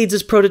 Cascades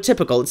is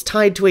prototypical. It's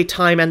tied to a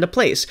time and a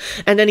place.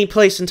 And any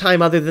place and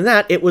time other than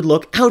that, it would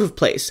look out of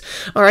place.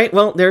 Alright,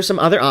 well, there are some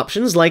other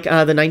options, like the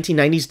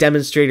 1990s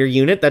demonstrator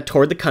unit that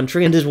toured the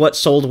country and is what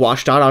sold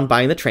WashDOT on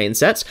buying the train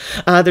sets.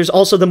 There's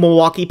also the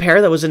Milwaukee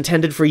pair that was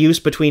intended for use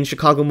between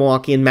Chicago,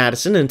 Milwaukee, and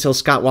Madison until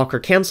Scott Walker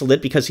canceled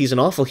it because he's an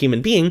awful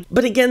human being.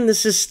 But again,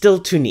 this is still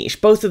too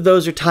niche. Both of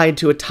those are tied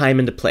to a time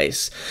and a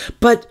place.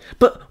 But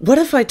what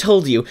if I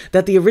told you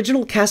that the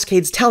original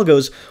Cascades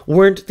Talgos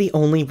weren't the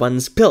only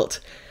ones built?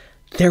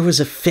 There was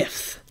a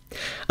fifth.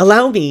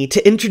 Allow me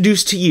to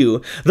introduce to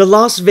you the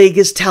Las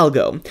Vegas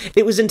Talgo.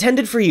 It was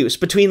intended for use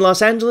between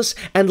Los Angeles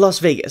and Las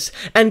Vegas.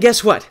 And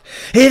guess what?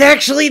 It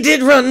actually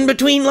did run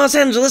between Los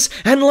Angeles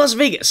and Las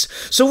Vegas.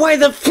 So why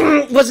the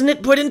f*** wasn't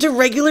it put into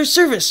regular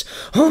service?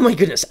 Oh my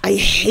goodness, I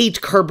hate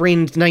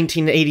car-brained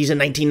 1980s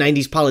and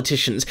 1990s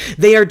politicians.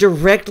 They are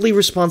directly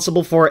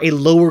responsible for a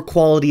lower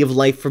quality of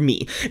life for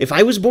me. If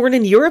I was born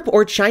in Europe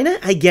or China,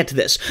 I get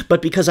this.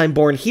 But because I'm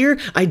born here,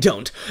 I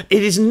don't.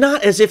 It is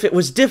not as if it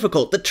was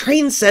difficult. The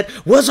train set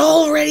was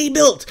already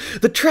built.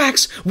 The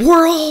tracks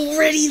were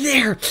already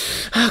there.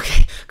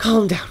 Okay,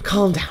 calm down,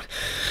 calm down.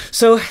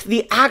 So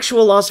the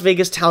actual Las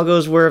Vegas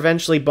Talgos were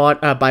eventually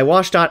bought by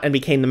WashDOT and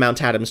became the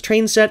Mount Adams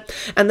train set,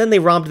 and then they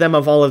robbed them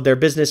of all of their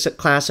business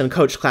class and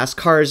coach class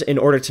cars in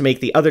order to make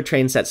the other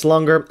train sets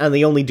longer, and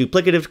the only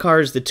duplicative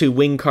cars, the two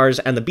wing cars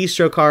and the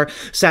bistro car,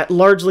 sat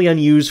largely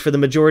unused for the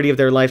majority of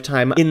their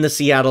lifetime in the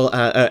Seattle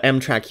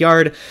Amtrak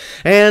yard.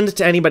 And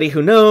to anybody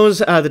who knows,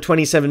 the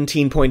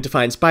 2017 Point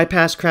Defiance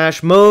bypass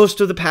crash,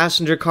 most of the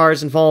passenger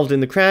cars involved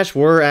in the crash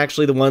were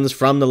actually the ones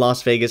from the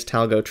Las Vegas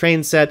Talgo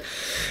train set,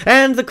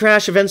 and the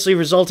crash eventually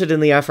resulted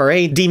in the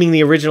FRA deeming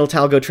the original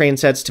Talgo train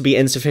sets to be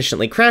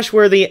insufficiently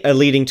crashworthy,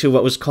 leading to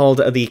what was called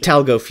the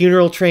Talgo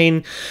funeral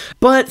train.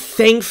 But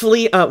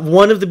thankfully,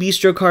 one of the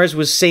bistro cars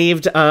was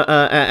saved,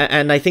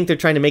 and I think they're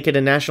trying to make it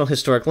a National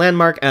Historic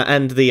Landmark,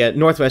 and the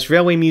Northwest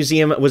Railway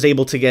Museum was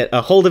able to get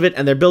a hold of it,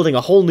 and they're building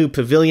a whole new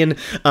pavilion,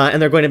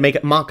 and they're going to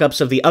make mock-ups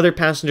of the other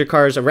passenger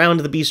cars around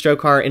the bistro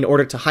car in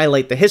order to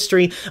highlight the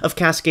history of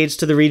Cascades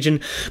to the region.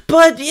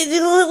 But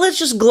let's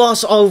just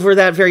gloss over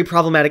that very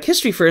problematic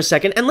history for a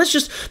second, and let's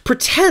just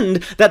pretend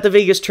that the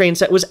Vegas train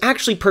set was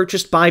actually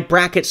purchased by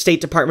bracket State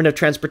Department of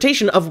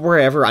Transportation of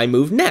wherever I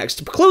move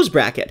next, close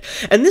bracket.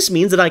 And this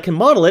means that I can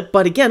model it,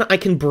 but again, I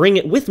can bring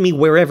it with me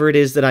wherever it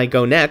is that I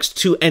go next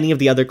to any of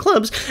the other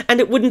clubs, and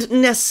it wouldn't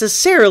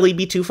necessarily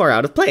be too far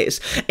out of place.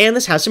 And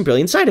this has some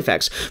brilliant side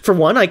effects. For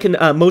one, I can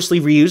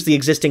mostly reuse the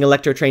existing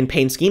Electrotrain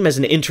paint scheme as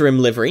an interim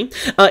livery.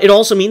 It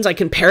also means I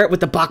can pair it with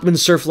the Bachmann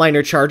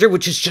Surfliner Charger,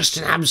 which is just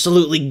an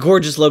absolutely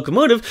gorgeous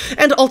locomotive,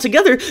 and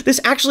altogether,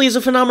 this actually is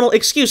a phenomenal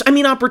excuse,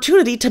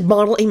 opportunity to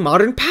model a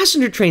modern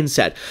passenger train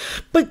set.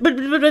 But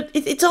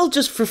it's all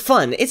just for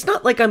fun. It's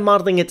not like I'm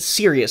modeling it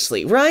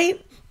seriously, right?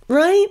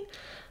 Right?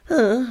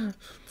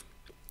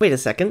 Wait a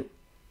second.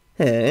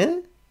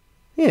 What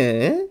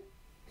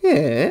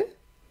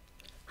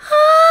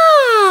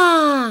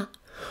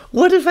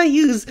if I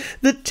use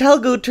the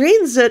Talgo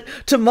train set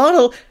to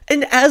model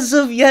an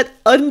as-of-yet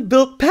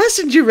unbuilt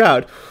passenger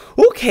route?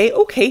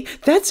 Okay,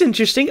 that's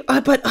interesting,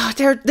 but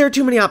there are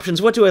too many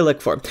options. What do I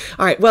look for?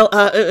 Alright, well,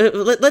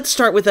 let's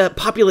start with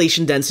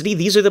population density.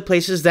 These are the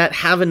places that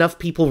have enough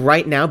people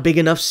right now, big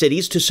enough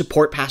cities to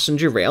support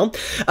passenger rail.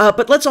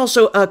 But let's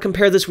also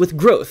compare this with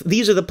growth.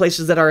 These are the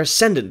places that are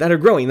ascendant, that are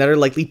growing, that are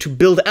likely to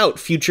build out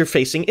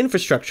future-facing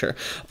infrastructure,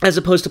 as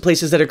opposed to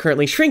places that are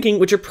currently shrinking,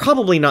 which are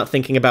probably not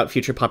thinking about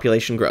future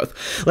population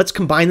growth. Let's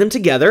combine them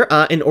together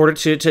in order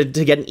to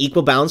get an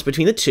equal balance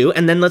between the two,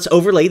 and then let's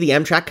overlay the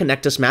Amtrak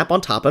Connect Us map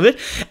on top of it,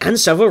 and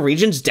several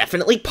regions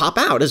definitely pop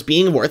out as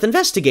being worth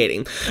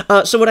investigating.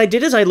 So what I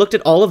did is I looked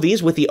at all of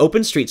these with the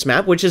OpenStreets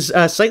map, which is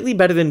slightly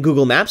better than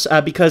Google Maps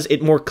because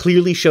it more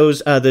clearly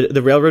shows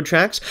the railroad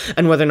tracks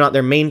and whether or not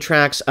they're main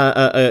tracks,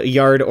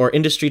 yard or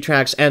industry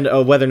tracks, and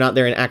whether or not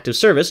they're in active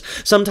service.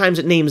 Sometimes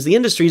it names the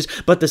industries,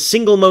 but the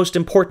single most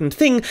important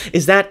thing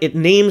is that it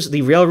names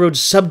the railroad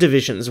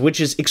subdivisions, which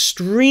is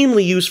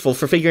extremely useful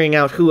for figuring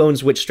out who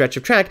owns which stretch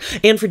of track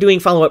and for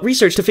doing follow-up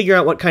research to figure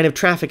out what kind of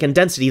traffic and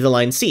density the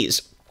line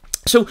sees.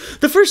 So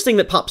the first thing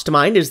that pops to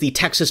mind is the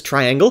Texas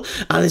Triangle.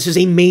 This is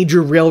a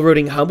major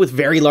railroading hub with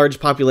very large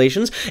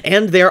populations,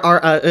 and there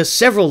are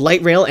several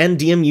light rail and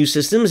DMU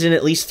systems in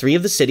at least 3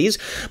 of the cities,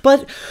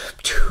 but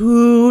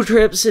 2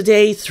 trips a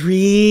day,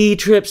 3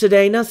 trips a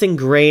day, nothing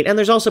great, and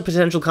there's also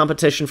potential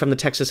competition from the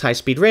Texas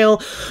High-Speed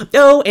Rail.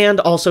 Oh, and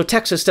also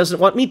Texas doesn't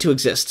want me to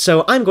exist,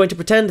 so I'm going to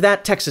pretend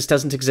that Texas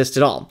doesn't exist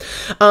at all.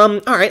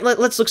 Alright,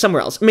 let's look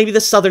somewhere else. Maybe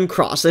the Southern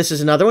Cross. This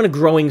is another one, a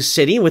growing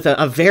city with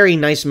a very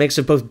nice mix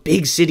of both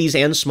big cities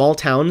and small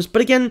towns,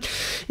 but again,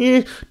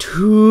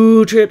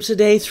 2 trips a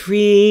day,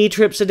 3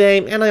 trips a day,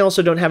 and I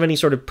also don't have any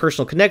sort of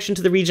personal connection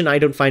to the region. I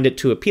don't find it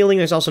too appealing.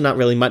 There's also not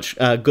really much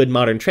good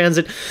modern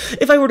transit.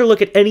 If I were to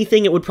look at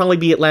anything, it would probably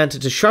be Atlanta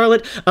to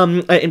Charlotte,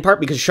 in part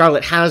because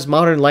Charlotte has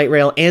modern light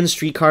rail and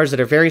streetcars that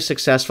are very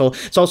successful.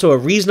 It's also a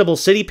reasonable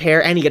city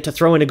pair, and you get to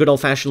throw in a good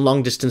old-fashioned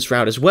long-distance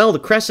route as well, the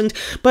Crescent,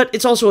 but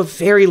it's also a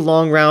very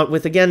long route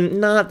with, again,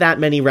 not that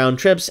many round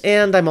trips,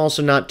 and I'm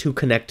also not too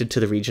connected to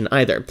the region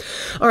either.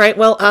 Alright,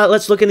 well,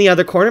 let's look in the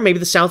other corner, maybe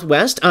the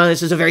Southwest.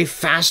 This is a very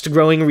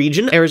fast-growing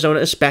region, Arizona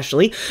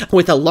especially,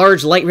 with a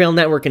large light rail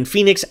network in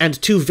Phoenix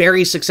and 2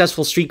 very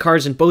successful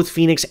streetcars in both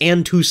Phoenix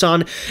and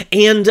Tucson,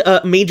 and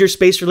major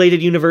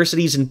space-related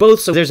universities in both,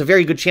 so there's a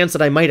very good chance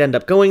that I might end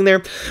up going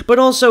there. But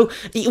also,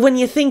 when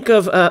you think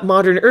of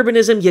modern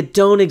urbanism, you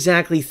don't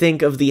exactly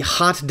think of the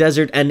hot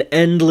desert and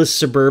endless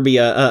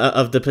suburbia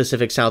of the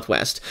Pacific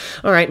Southwest.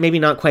 Alright, maybe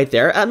not quite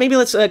there. Maybe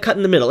let's cut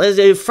in the middle. As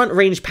a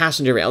front-range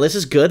passenger rail, this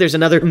is good. There's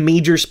another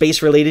major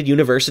space-related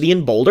university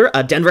in Boulder.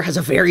 Denver has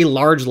a very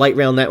large light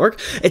rail network.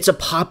 It's a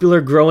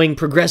popular, growing,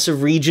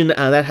 progressive region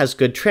that has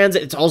good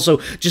transit. It's also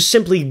just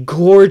simply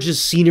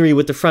gorgeous scenery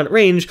with the Front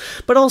Range,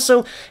 but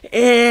also,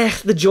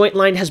 the Joint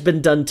Line has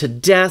been done to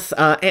death,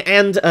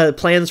 and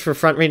plans for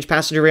Front Range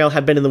passenger rail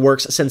have been in the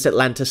works since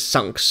Atlantis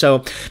sunk,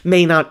 so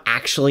may not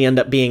actually end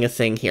up being a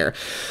thing here.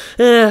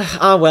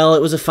 Well,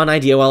 it was a fun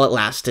idea while it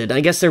lasted.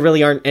 I guess there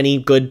really aren't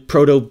any good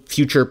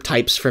proto-future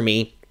types for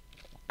me.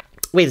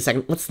 Wait a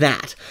second, what's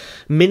that?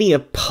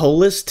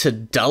 Minneapolis to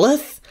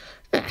Duluth?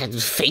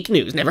 Fake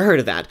news, never heard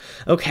of that.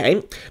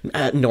 Okay,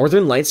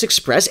 Northern Lights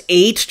Express,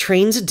 8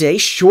 trains a day,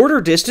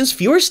 shorter distance,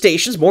 fewer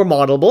stations, more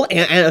modelable,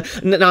 and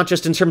not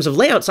just in terms of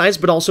layout size,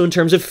 but also in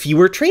terms of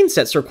fewer train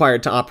sets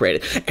required to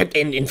operate it.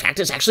 And in fact,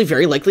 it's actually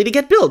very likely to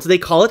get built. They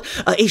call it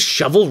a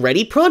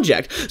shovel-ready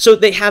project. So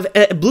they have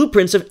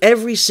blueprints of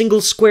every single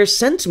square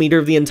centimeter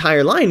of the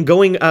entire line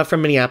going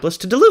from Minneapolis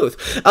to Duluth.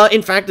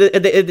 In fact,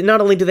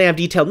 not only do they have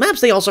detailed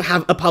maps, they also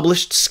have a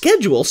published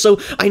schedule, so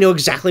I know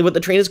exactly what the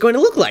train is going to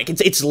look like.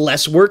 It's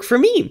less work for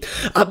me.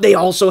 They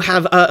also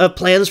have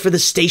plans for the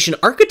station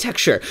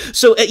architecture.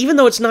 So even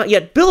though it's not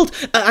yet built,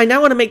 I now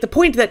want to make the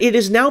point that it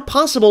is now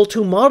possible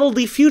to model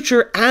the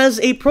future as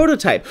a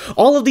prototype.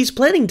 All of these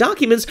planning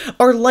documents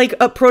are like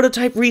a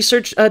prototype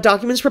research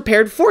documents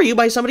prepared for you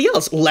by somebody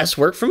else. Less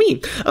work for me.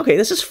 Okay,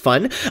 this is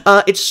fun.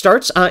 It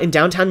starts in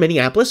downtown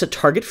Minneapolis at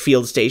Target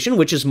Field Station,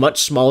 which is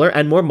much smaller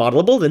and more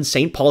modelable than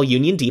St. Paul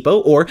Union Depot,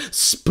 or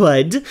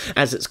SPUD,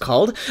 as it's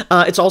called.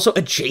 It's also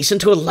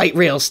adjacent to a light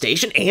rail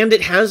station, and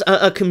it has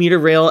a commuter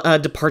rail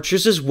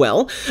departures as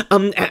well,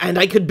 and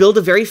I could build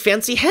a very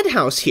fancy head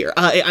house here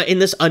in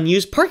this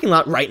unused parking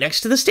lot right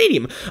next to the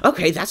stadium.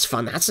 Okay, that's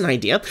fun, that's an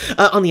idea.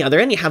 On the other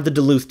end, you have the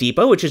Duluth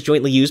Depot, which is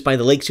jointly used by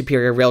the Lake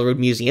Superior Railroad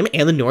Museum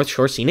and the North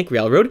Shore Scenic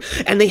Railroad,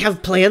 and they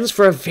have plans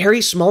for a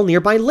very small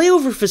nearby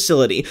layover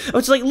facility.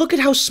 It's like, look at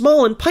how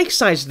small and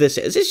pike-sized this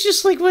is. It's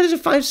just like, what is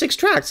it, 5-6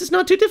 tracks? It's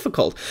not too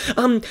difficult.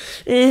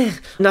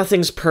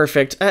 Nothing's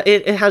perfect.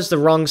 It has the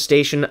wrong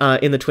station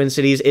in the Twin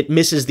Cities. It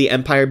misses the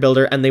Empire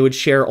Builder, and they would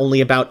share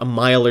only about a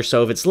mile or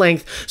so of its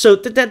length, so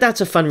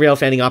that's a fun rail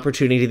fanning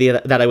opportunity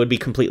that I would be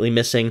completely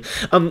missing.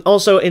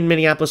 Also, in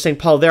Minneapolis-St.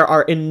 Paul, there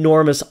are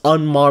enormous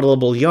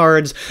unmodelable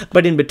yards,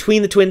 but in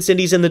between the Twin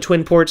Cities and the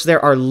Twin Ports,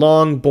 there are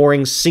long,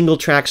 boring,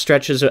 single-track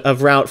stretches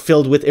of route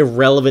filled with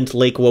irrelevant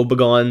Lake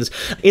Wobegons.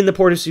 In the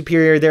Port of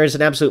Superior, there is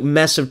an absolute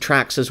mess of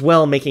tracks as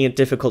well, making it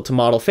difficult to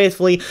model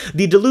faithfully.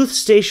 The Duluth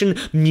Station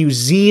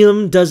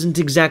Museum doesn't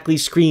exactly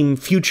scream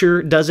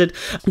future, does it?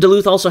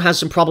 Duluth also has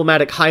some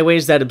problematic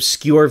highways that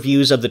obscure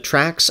views of the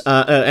tracks,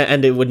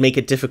 and it would make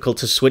it difficult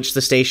to switch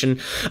the station.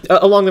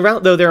 Along the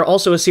route, though, there are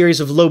also a series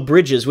of low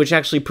bridges which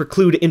actually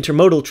preclude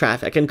intermodal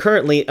traffic, and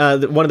currently,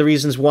 one of the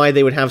reasons why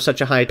they would have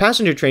such a high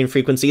passenger train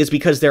frequency is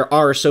because there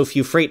are so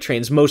few freight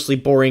trains, mostly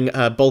boring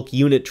bulk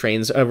unit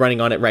trains,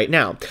 running on it right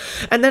now.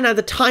 And then at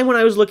the time when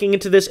I was looking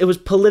into this, it was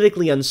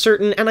politically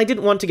uncertain, and I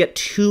didn't want to get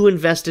too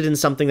invested in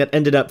something that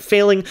ended up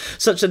failing,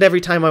 such that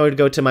every time I would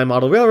go to my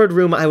model railroad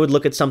room, I would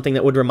look at something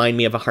that would remind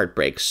me of a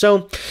heartbreak.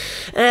 So,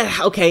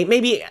 okay,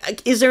 maybe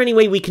is there any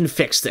way we can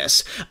fix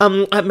this?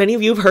 Many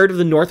of you have heard of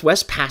the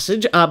Northwest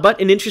Passage, but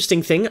an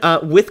interesting thing,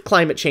 with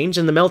climate change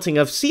and the melting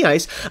of sea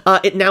ice,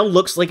 it now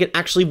looks like it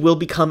actually will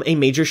become a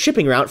major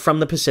shipping route from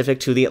the Pacific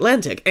to the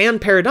Atlantic. And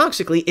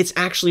paradoxically, it's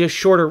actually a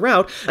shorter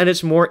route, and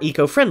it's more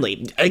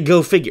eco-friendly.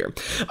 Go figure.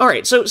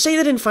 Alright, so say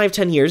that in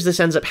 5-10 years this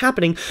ends up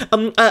happening.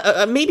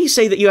 Maybe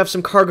say that you have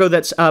some cargo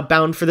that's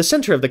bound for the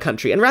center of the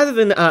country, and rather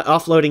than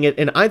offloading it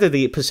in either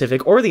the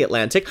Pacific or the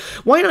Atlantic,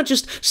 why not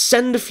just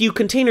send a few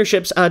container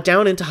ships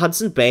down into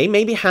Hudson Bay,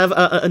 maybe have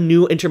a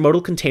new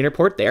intermodal container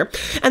port there,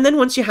 and then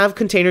once you have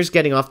containers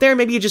getting off there,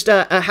 maybe you just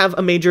have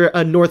a major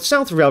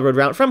north-south railroad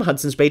route from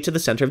Hudson's Bay to the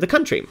center of the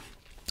country.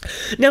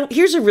 Now,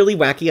 here's a really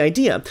wacky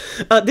idea.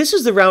 This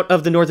is the route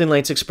of the Northern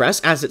Lights Express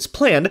as it's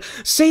planned.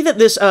 Say that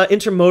this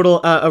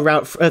intermodal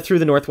route through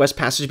the Northwest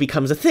Passage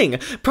becomes a thing.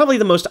 Probably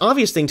the most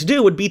obvious thing to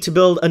do would be to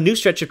build a new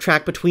stretch of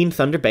track between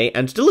Thunder Bay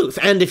and Duluth.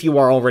 And if you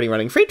are already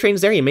running freight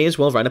trains there, you may as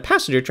well run a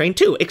passenger train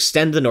too.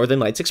 Extend the Northern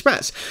Lights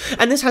Express.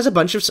 And this has a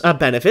bunch of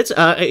benefits.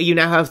 You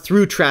now have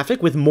through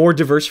traffic with more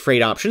diverse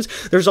freight options.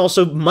 There's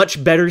also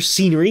much better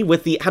scenery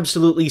with the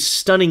absolutely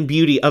stunning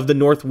beauty of the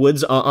North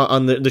Woods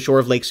on the shore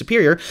of Lake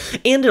Superior.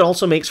 And it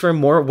also makes for a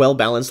more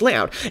well-balanced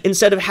layout.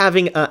 Instead of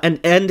having an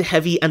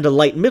end-heavy and a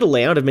light middle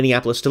layout of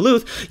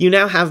Minneapolis-Duluth, you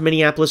now have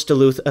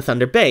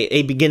Minneapolis-Duluth-Thunder Bay,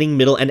 a beginning,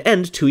 middle, and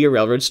end to your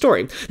railroad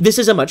story. This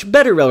is a much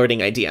better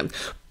railroading idea.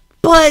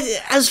 But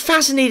as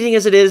fascinating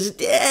as it is,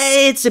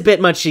 it's a bit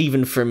much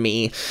even for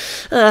me.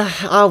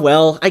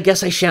 Well, I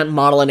guess I shan't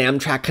model an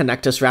Amtrak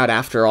Connect-Us route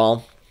after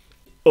all.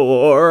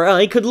 Or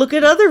I could look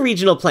at other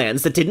regional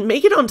plans that didn't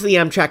make it onto the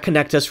Amtrak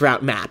Connect-Us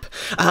route map.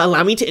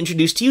 Allow me to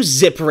introduce to you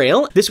Zip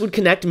Rail. This would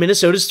connect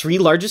Minnesota's 3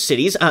 largest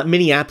cities,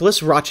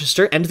 Minneapolis,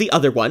 Rochester, and the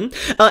other one.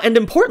 And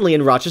importantly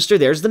in Rochester,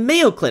 there's the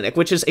Mayo Clinic,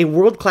 which is a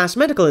world-class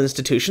medical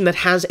institution that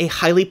has a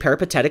highly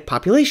peripatetic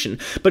population.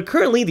 But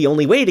currently, the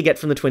only way to get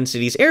from the Twin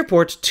Cities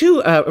Airport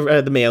to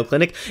the Mayo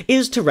Clinic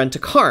is to rent a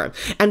car.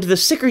 And the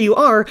sicker you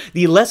are,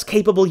 the less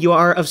capable you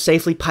are of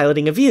safely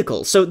piloting a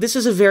vehicle. So this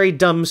is a very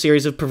dumb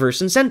series of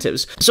perverse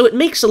incentives. So it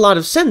makes a lot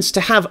of sense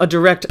to have a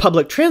direct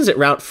public transit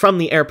route from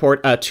the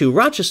airport to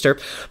Rochester,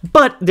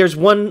 but there's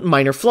one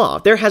minor flaw.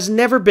 There has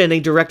never been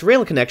a direct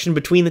rail connection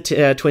between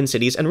the Twin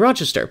Cities and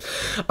Rochester.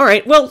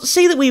 Alright, well,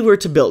 say that we were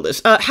to build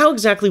this. How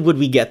exactly would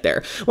we get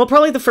there? Well,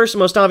 probably the first and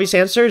most obvious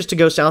answer is to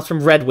go south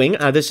from Red Wing.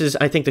 This is,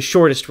 I think, the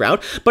shortest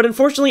route, but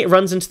unfortunately it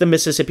runs into the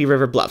Mississippi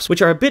River bluffs,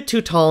 which are a bit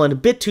too tall and a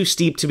bit too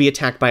steep to be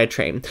attacked by a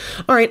train.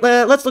 Alright,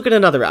 let's look at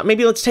another route.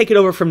 Maybe let's take it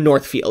over from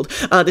Northfield.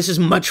 This is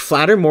much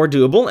flatter, more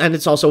doable, and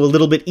it's also a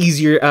little bit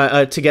easier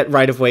to get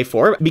right-of-way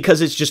for, because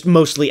it's just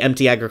mostly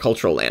empty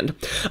agricultural land.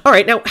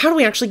 Alright, now, how do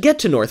we actually get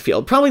to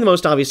Northfield? Probably the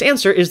most obvious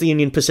answer is the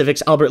Union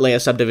Pacific's Albert Lea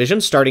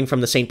subdivision, starting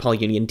from the St. Paul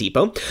Union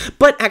Depot,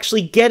 but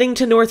actually getting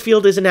to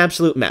Northfield is an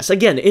absolute mess.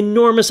 Again,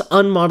 enormous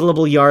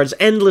unmodelable yards,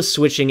 endless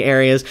switching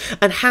areas,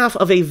 and half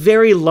of a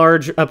very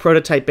large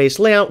prototype-based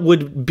layout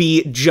would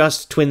be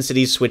just Twin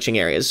Cities switching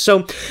areas.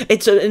 So,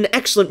 it's an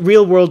excellent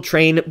real-world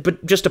train,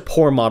 but just a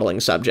poor modeling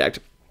subject.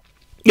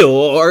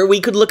 Or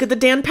we could look at the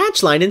Dan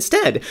Patch Line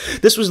instead.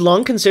 This was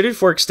long considered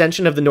for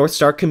extension of the North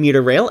Star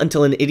commuter rail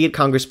until an idiot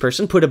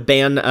congressperson put a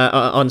ban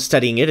on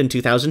studying it in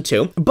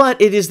 2002. But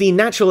it is the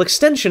natural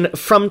extension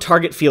from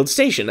Target Field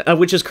Station,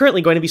 which is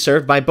currently going to be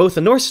served by both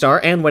the North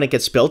Star and, when it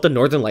gets built, the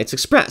Northern Lights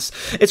Express.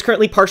 It's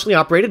currently partially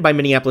operated by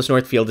Minneapolis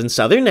Northfield and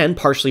Southern and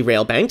partially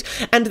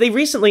rail-banked, and they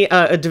recently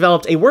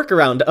developed a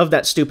workaround of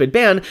that stupid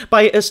ban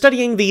by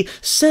studying the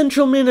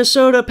Central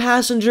Minnesota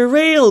Passenger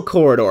Rail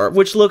Corridor,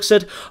 which looks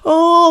at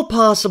all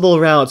possible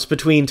routes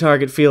between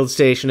Target Field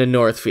Station and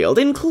Northfield,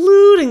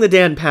 including the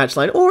Dan Patch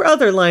Line, or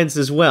other lines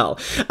as well.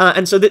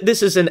 And so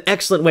this is an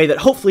excellent way that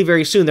hopefully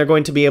very soon they're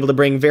going to be able to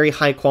bring very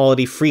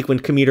high-quality,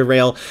 frequent commuter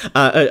rail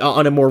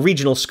on a more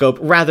regional scope,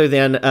 rather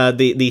than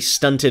the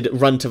stunted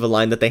runt of a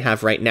line that they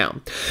have right now.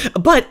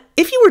 But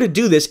if you were to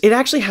do this, it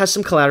actually has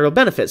some collateral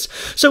benefits.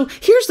 So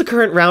here's the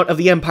current route of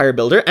the Empire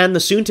Builder and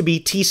the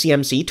soon-to-be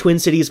TCMC, Twin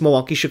Cities,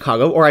 Milwaukee,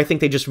 Chicago, or I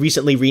think they just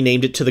recently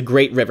renamed it to the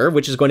Great River,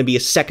 which is going to be a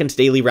second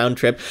daily round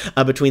trip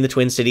between the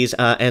Twin Cities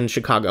and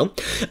Chicago.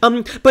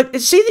 But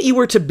say that you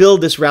were to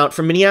build this route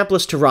from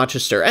Minneapolis to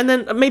Rochester, and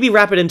then maybe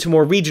wrap it into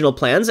more regional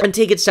plans and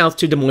take it south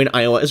to Des Moines,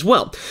 Iowa as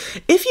well.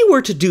 If you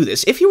were to do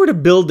this, if you were to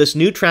build this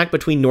new track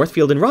between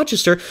Northfield and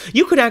Rochester,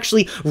 you could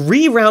actually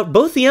reroute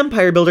both the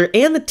Empire Builder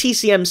and the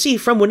TCMC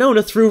from Winona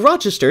through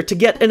Rochester to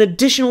get an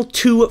additional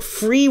 2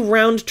 free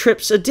round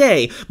trips a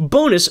day,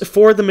 bonus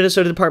for the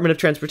Minnesota Department of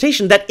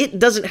Transportation that it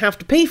doesn't have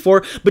to pay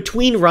for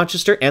between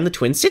Rochester and the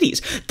Twin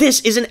Cities. This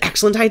is an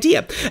excellent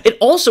idea. It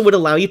also would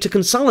allow you to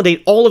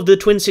consolidate all of the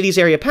Twin Cities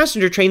area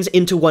passenger trains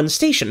into one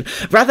station.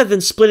 Rather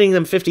than splitting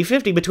them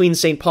 50-50 between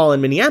St. Paul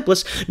and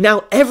Minneapolis,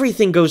 now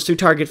everything goes through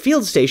Target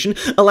Field Station,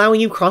 allowing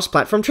you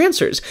cross-platform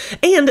transfers.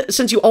 And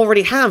since you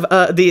already have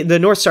the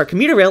North Star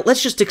commuter rail,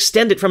 let's just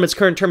extend it from its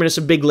current terminus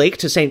of Big Lake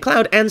to St.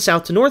 Cloud and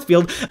south to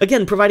Northfield,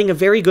 again providing a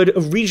very good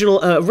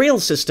regional rail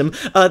system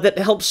that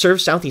helps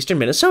serve southeastern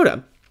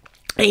Minnesota.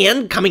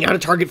 And coming out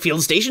of Target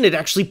Field Station, it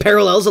actually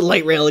parallels a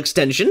light rail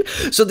extension,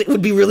 so that it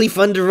would be really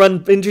fun to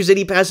run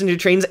intercity passenger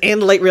trains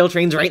and light rail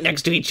trains right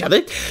next to each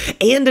other.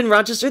 And in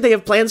Rochester, they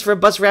have plans for a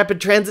bus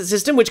rapid transit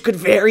system, which could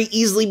very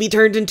easily be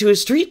turned into a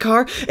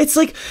streetcar. It's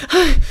like,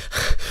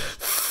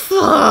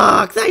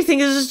 fuck, I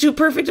think this is too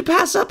perfect to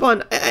pass up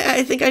on.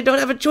 I think I don't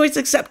have a choice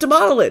except to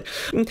model it.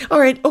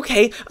 Alright,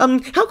 okay,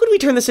 how could we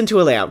turn this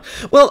into a layout?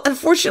 Well,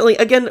 unfortunately,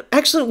 again,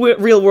 excellent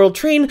real-world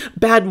train,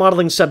 bad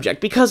modeling subject,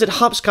 because it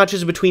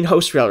hopscotches between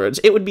host railroads.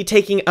 It would be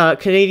taking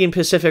Canadian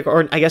Pacific,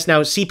 or I guess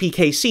now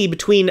CPKC,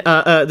 between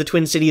the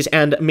Twin Cities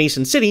and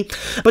Mason City,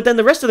 but then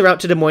the rest of the route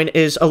to Des Moines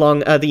is along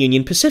the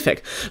Union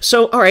Pacific.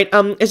 So, alright,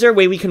 is there a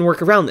way we can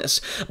work around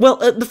this? Well,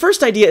 the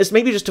first idea is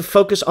maybe just to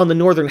focus on the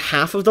northern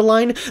half of the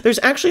line. There's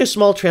actually a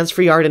small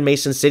transfer yard in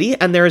Mason City,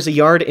 and there is a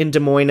yard in Des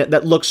Moines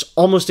that looks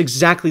almost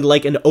exactly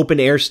like an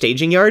open-air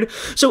staging yard.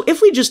 So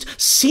if we just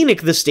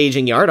scenic the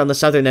staging yard on the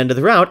southern end of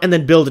the route and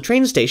then build a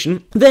train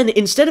station, then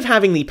instead of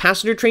having the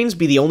passenger trains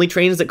be the only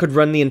trains that could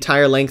run the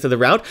entire length of the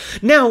route,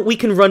 now we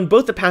can run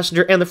both the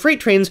passenger and the freight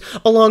trains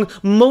along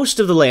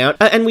most of the layout,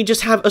 and we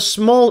just have a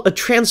small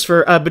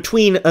transfer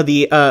between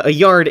a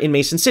yard in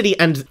Mason City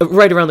and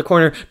right around the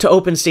corner to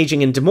open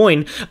staging in Des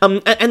Moines.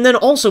 And then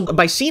also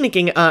by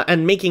scenicking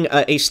and making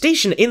a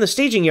station in the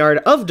staging yard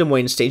of Des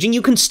Moines staging,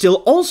 you can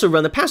still also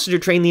run the passenger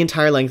train the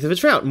entire length of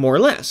its route, more or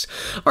less.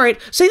 Alright,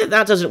 say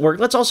that doesn't work,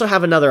 let's also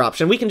have another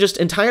option. We can just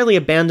entirely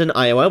abandon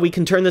Iowa, we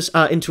can turn this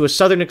into a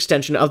southern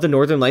extension of the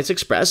Northern Lights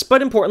Express,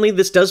 but importantly,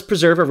 this does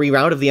preserve a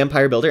reroute of the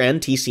Empire Builder and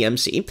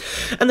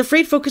TCMC. And the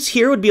freight focus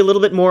here would be a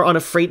little bit more on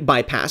a freight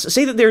bypass.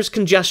 Say that there's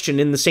congestion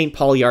in the St.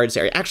 Paul Yards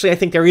area. Actually, I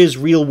think there is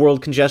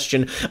real-world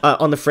congestion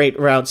on the freight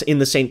routes in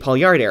the St. Paul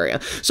Yard area.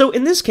 So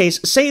in this case,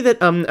 say that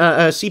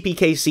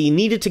CPKC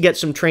needed to get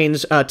some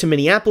trains to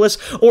Minneapolis,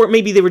 or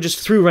maybe they were just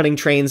through-running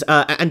trains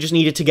and just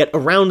needed to get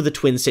around the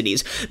Twin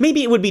Cities.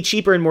 Maybe it would be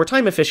cheaper and more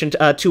time-efficient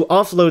to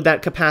offload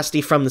that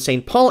capacity from the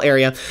St. Paul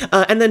area,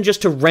 and then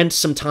just to rent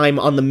some time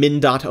on the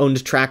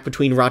MnDOT-owned track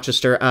between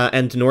Rochester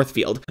and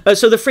Northfield.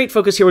 So the freight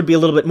focus here would be a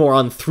little bit more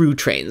on through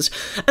trains.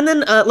 And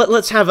then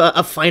let's have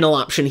a final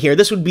option here.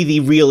 This would be the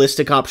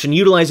realistic option,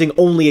 utilizing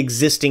only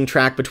existing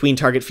track between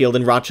Target Field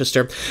and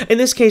Rochester. In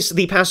this case,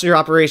 the passenger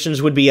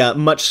operations would be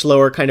much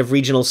slower, kind of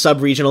regional,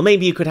 sub-regional.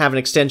 Maybe you could have an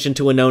extension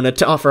to Winona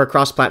to offer a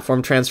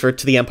cross-platform transfer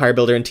to the Empire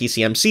Builder and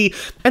TCMC,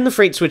 and the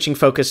freight switching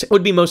focus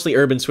would be mostly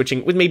urban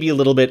switching, with maybe a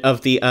little bit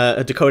of the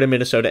Dakota,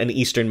 Minnesota, and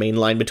Eastern Main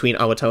Line between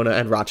Owatonna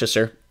and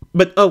Rochester.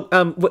 But,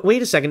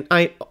 wait a second,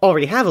 I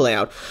already have a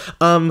layout.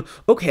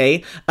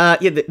 Okay,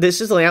 yeah,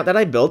 this is the layout that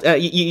I built.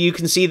 You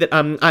can see that,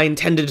 I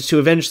intended to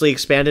eventually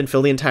expand and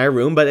fill the entire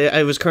room, but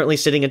I was currently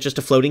sitting at just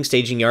a floating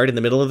staging yard in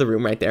the middle of the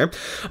room right there.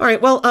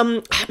 Alright, well,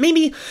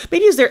 maybe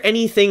is there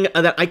anything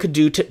that I could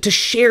do to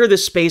share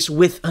this space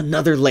with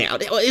another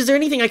layout? Is there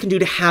anything I can do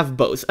to have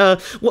both?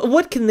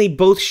 What can they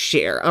both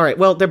share? Alright,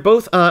 well, they're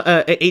both,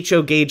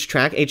 HO gauge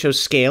track, HO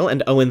scale,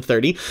 and ON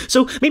 30,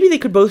 so maybe they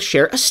could both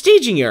share a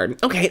staging yard.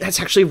 Okay, that's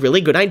actually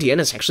really good idea,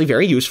 and it's actually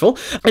very useful.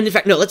 And in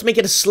fact, no, let's make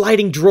it a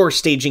sliding drawer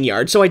staging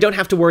yard, so I don't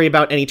have to worry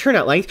about any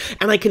turnout length,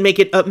 and I can make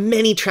it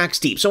many tracks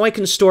deep, so I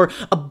can store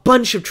a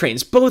bunch of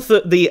trains, both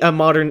the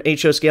modern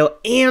HO scale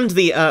and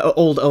the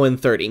old ON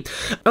 30.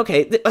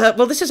 Okay,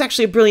 well, this is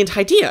actually a brilliant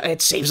idea.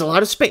 It saves a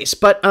lot of space,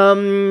 but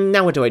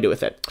now what do I do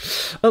with it?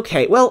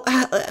 Okay, well,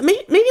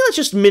 maybe let's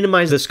just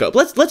minimize the scope.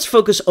 Let's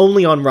focus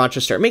only on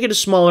Rochester, make it a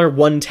smaller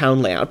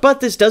one-town layout, but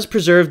this does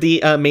preserve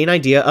the main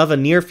idea of a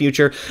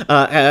near-future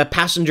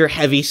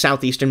passenger-heavy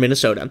southeastern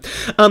Minnesota.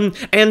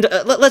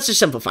 Let's just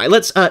simplify.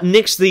 Let's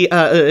nix the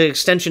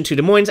extension to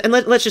Des Moines, and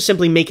let's just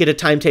simply make it a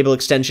timetable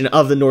extension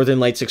of the Northern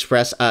Lights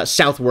Express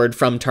southward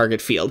from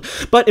Target Field.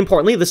 But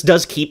importantly, this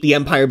does keep the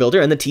Empire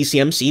Builder and the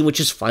TCMC, which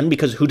is fun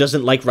because who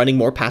doesn't like running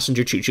more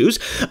passenger choo-choos?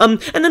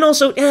 And then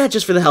also,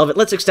 just for the hell of it,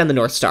 let's extend the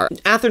North Star.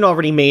 Athearn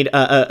already made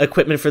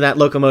equipment for that,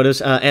 locomotives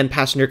and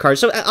passenger cars,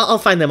 so I'll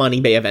find them on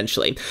eBay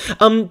eventually.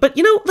 But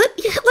you know,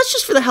 let's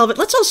just for the hell of it,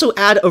 let's also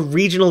add a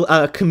regional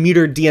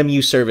commuter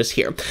DMU service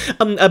here.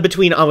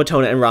 Between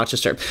Owatonna and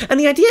Rochester. And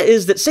the idea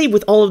is that, say,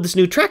 with all of this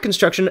new track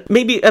construction,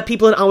 maybe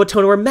people in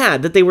Owatonna were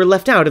mad that they were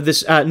left out of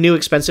this new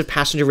expensive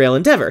passenger rail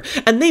endeavor,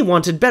 and they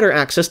wanted better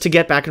access to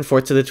get back and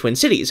forth to the Twin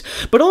Cities.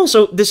 But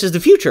also, this is the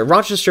future.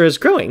 Rochester is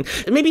growing.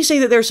 Maybe say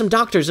that there are some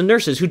doctors and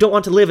nurses who don't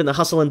want to live in the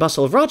hustle and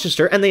bustle of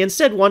Rochester, and they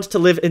instead want to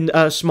live in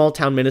small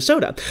town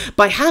Minnesota.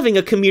 By having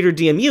a commuter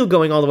DMU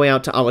going all the way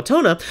out to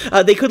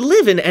Owatonna, they could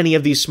live in any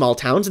of these small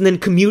towns and then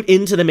commute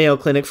into the Mayo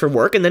Clinic for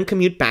work and then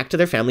commute back to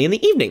their family in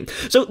the evening.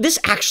 So this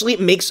actually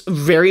makes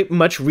very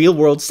much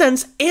real-world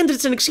sense, and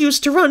it's an excuse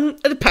to run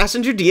a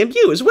passenger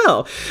DMU as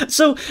well.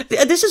 So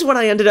this is what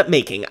I ended up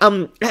making,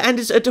 and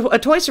it's a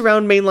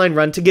twice-around mainline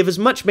run to give as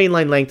much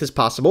mainline length as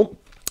possible.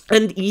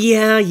 And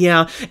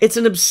yeah, it's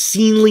an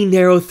obscenely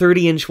narrow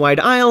 30-inch wide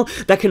aisle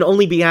that can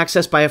only be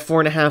accessed by a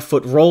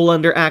 4.5-foot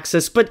roll-under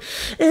access, but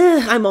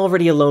I'm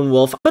already a lone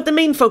wolf. But the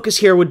main focus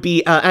here would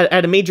be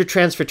at a major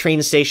transfer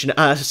train station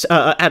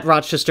at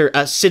Rochester,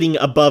 sitting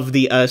above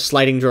the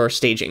sliding door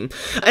staging.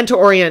 And to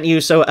orient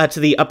you, so to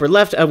the upper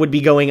left would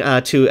be going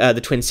to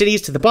the Twin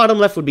Cities, to the bottom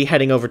left would be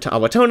heading over to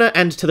Owatonna,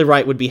 and to the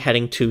right would be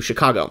heading to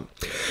Chicago.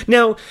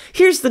 Now,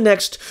 here's the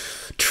next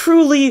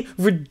truly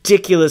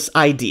ridiculous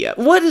idea.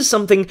 What is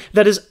something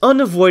that is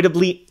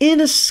unavoidably,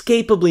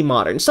 inescapably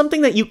modern?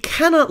 Something that you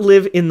cannot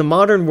live in the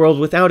modern world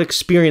without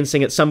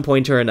experiencing at some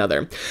point or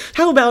another.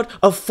 How about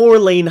a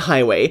 4-lane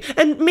highway?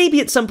 And maybe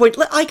at some point,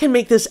 I can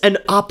make this an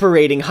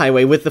operating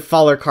highway with the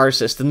Faller car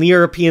system, the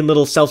European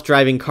little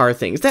self-driving car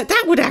things. That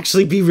would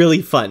actually be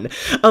really fun.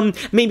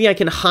 Maybe I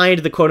can hide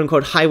the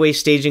quote-unquote highway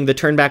staging, the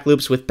turnback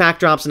loops with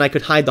backdrops, and I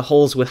could hide the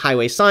holes with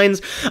highway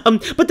signs.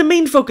 But the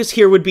main focus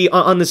here would be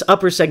on this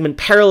upper segment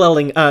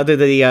paralleling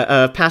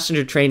the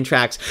passenger train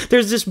tracks.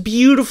 There's this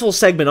beautiful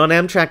segment on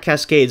Amtrak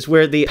Cascades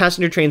where the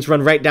passenger trains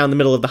run right down the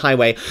middle of the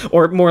highway,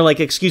 or more like,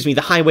 excuse me,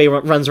 the highway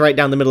runs right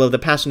down the middle of the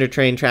passenger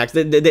train tracks.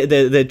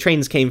 The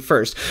trains came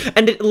first,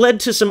 and it led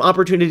to some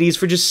opportunities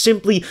for just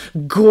simply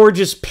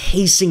gorgeous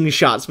pacing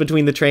shots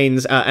between the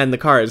trains and the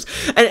cars.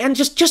 And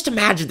just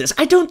imagine this.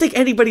 I don't think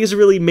anybody has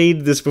really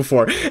made this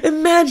before.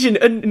 Imagine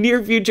a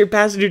near-future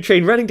passenger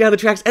train running down the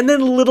tracks and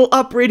then little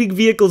operating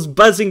vehicles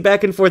buzzing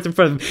back and forth in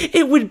front of them.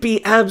 It would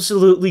be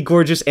absolutely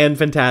gorgeous and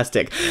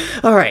fantastic.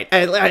 Alright,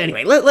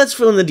 anyway, let's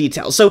fill in the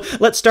details. So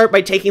let's start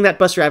by taking that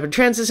bus rapid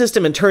transit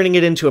system and turning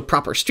it into a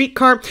proper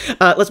streetcar.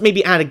 Let's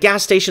maybe add a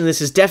gas station.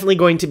 This is definitely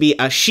going to be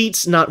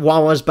Sheetz, not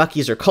Wawa's,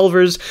 Buc-ee's, or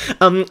Culver's.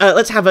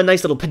 Let's have a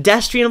nice little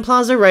pedestrian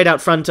plaza right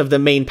out front of the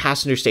main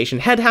passenger station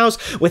head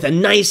house with a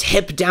nice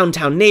hip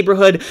downtown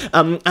neighborhood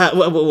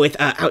with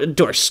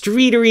outdoor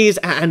streeteries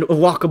and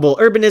walkable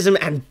urbanism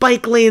and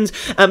bike lanes.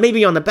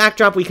 Maybe on the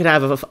backdrop we could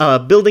have a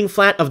building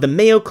flat of the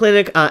Mayo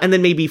Clinic, and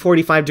then maybe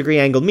 45-degree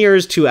angle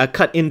mirrors to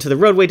cut into the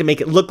roadway to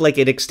make it look like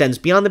it extends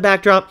beyond the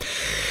backdrop.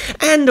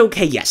 And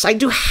okay, yes, I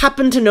do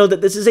happen to know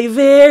that this is a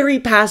very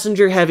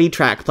passenger-heavy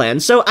track plan,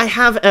 so I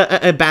have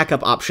a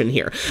backup option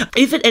here.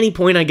 If at any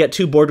point I get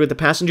too bored with the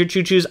passenger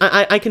choo-choos,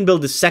 I can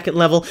build a second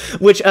level,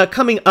 which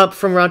coming up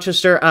from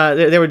Rochester,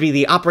 there would be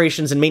the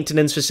operations and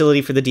maintenance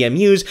facility for the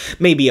DMUs,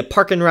 maybe a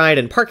park and ride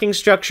and parking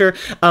structure,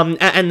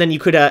 and then you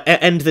could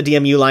end the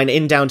DMU line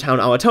in downtown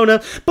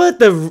Owatonna. But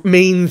the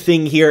main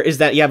thing here is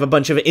that you have a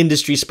bunch of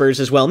industry spurs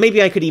as well.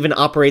 Maybe I could even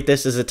operate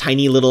this as a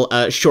tiny little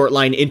short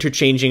line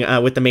interchanging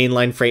with the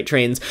mainline freight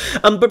trains.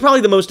 But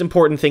probably the most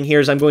important thing here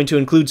is I'm going to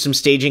include some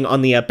staging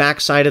on the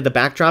back side of the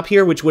backdrop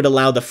here, which would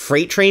allow the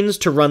freight trains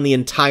to run the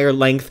entire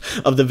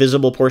length of the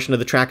visible portion of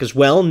the track as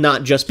well,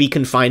 not just be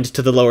confined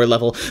to the lower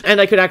level. And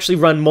I could actually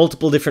run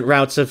multiple different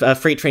routes of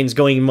freight trains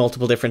going in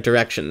multiple different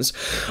directions.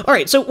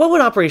 Alright, so what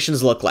would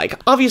operations look like?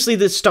 Obviously,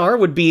 the star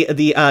would be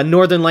the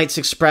Northern Lights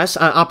Express,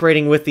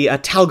 operating with the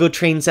Talgo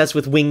train sets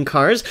with wing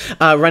cars,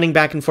 running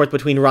back and forth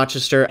between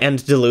Rochester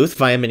and Duluth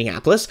via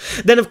Minneapolis.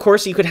 Then, of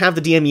course, you could have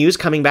the DMUs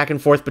coming back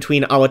and forth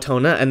between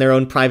Owatonna and their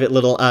own private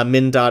little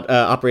MnDOT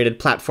operated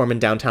platform in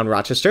downtown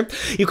Rochester.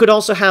 You could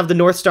also have the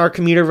North Star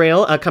commuter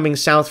rail coming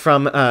south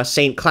from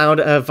St.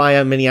 Cloud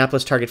via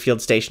Minneapolis Target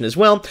Field Station as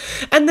well.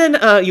 And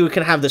then you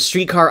can have the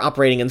streetcar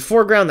operating in the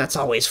foreground. That's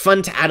always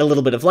fun to add a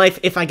little bit of life.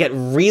 If I get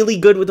really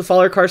good with the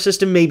Faller car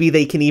system, maybe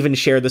they can even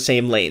share the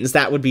same lanes.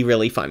 That would be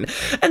really fun.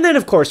 And then,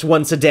 of course,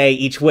 once a day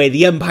each way,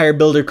 the Empire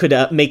Builder could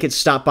make it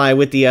stop by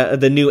with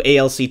the new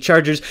ALC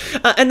Chargers,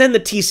 and then the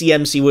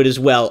TCMC would as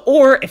well.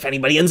 Or, if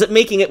anybody ends up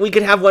making it, we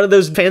could have one of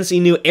those fancy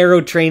new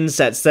Aero train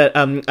sets that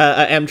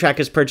Amtrak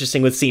is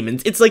purchasing with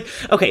Siemens. It's like,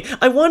 okay,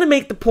 I want to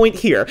make the point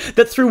here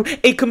that through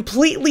a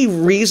completely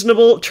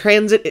reasonable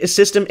transit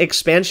system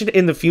expansion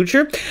in the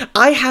future,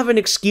 I have an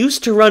excuse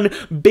to run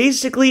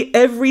basically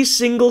every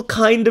single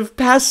kind of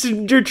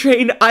passenger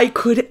train I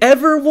could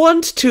ever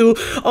want to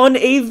on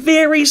a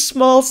very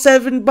small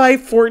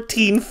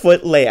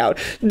 7x14-foot layout.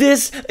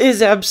 This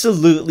is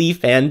absolutely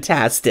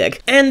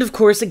fantastic. And of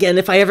course, again,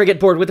 if I ever get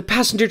bored with the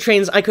passenger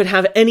trains, I could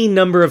have any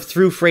number of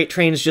through freight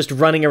trains just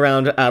running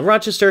around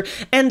Rochester.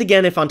 And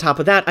again, if on top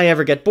of that I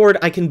ever get bored,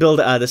 I can build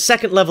the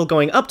second level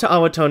going up to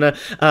Owatonna,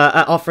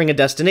 offering a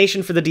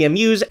destination for the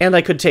DMUs, and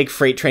I could take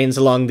freight trains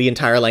along the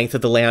entire length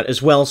of the layout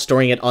as well,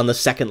 storing it on the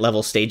second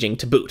level staging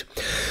to boot.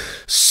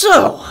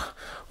 So,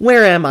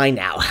 where am I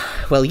now?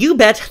 Well, you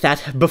bet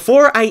that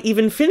before I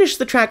even finished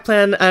the track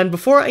plan, and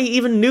before I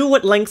even knew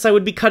what lengths I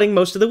would be cutting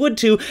most of the wood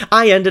to,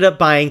 I ended up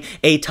buying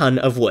a ton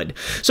of wood.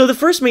 So the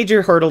first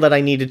major hurdle that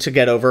I needed to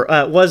get over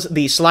was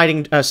the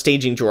sliding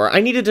staging drawer. I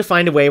needed to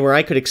find a way where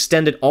I could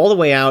extend it all the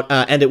way out,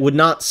 and it would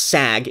not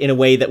sag in a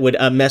way that would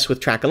mess with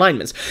track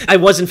alignments. I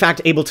was, in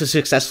fact, able to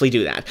successfully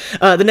do that.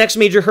 The next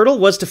major hurdle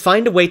was to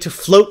find a way to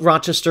float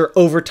Rochester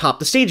over top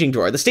the staging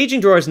drawer. The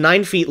staging drawer is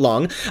 9 feet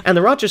long, and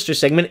the Rochester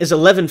segment is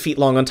 11 feet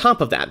long on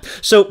top of that.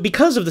 So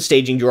because of the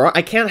staging drawer,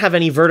 I can't have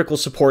any vertical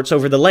supports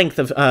over the length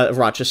of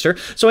Rochester,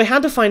 so I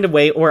had to find a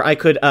way where I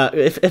could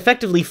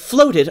effectively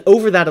float it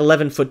over that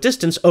 11-foot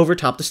distance over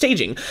top the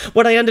staging.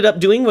 What I ended up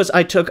doing was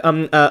I took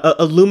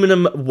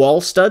aluminum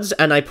wall studs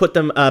and I put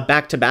them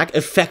back to back,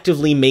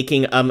 effectively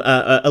making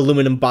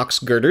aluminum box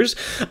girders,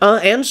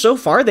 and so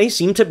far they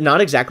seem to not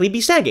exactly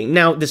be sagging.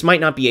 Now, this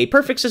might not be a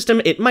perfect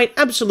system, it might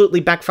absolutely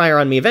backfire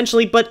on me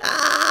eventually, but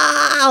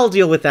I'll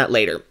deal with that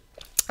later.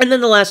 And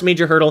then the last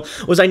major hurdle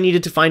was I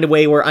needed to find a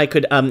way where I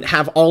could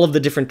have all of the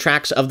different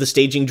tracks of the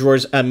staging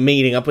drawers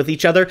mating up with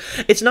each other.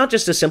 It's not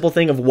just a simple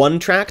thing of one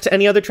track to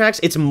any other tracks,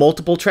 it's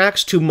multiple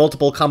tracks to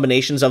multiple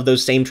combinations of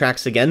those same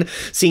tracks again,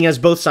 seeing as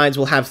both sides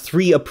will have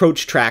 3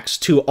 approach tracks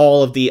to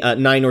all of the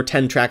 9 or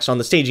 10 tracks on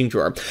the staging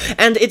drawer.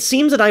 And it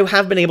seems that I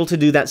have been able to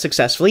do that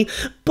successfully,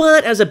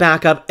 but as a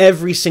backup,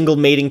 every single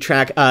mating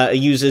track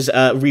uses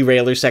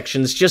re-railer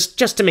sections just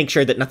to make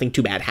sure that nothing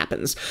too bad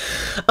happens.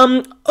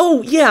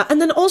 Oh yeah,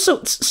 and then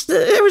also,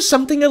 there was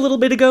something a little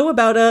bit ago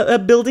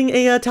about building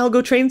a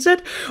Talgo train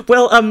set.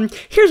 Well,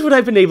 here's what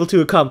I've been able to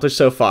accomplish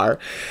so far.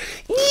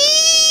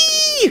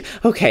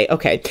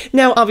 Okay.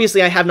 Now,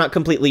 obviously, I have not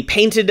completely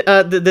painted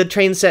the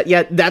train set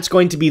yet. That's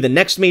going to be the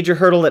next major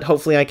hurdle that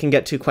hopefully I can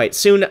get to quite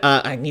soon.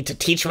 I need to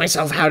teach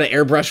myself how to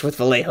airbrush with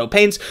Vallejo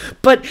paints,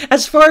 but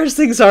as far as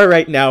things are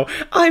right now,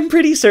 I'm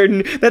pretty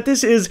certain that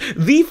this is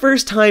the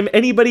first time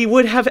anybody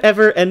would have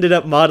ever ended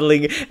up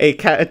modeling a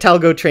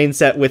Talgo train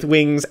set with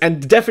wings,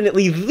 and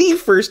definitely the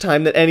first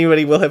time that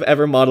anybody will have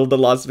ever modeled the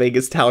Las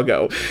Vegas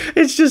Talgo.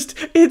 It's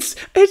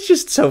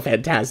just so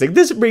fantastic.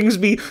 This brings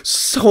me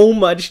so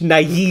much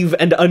naive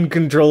and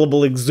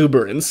uncontrollable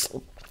exuberance.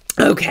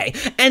 Okay,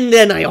 and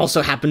then I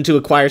also happen to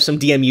acquire some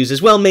DMUs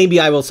as well.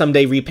 Maybe I will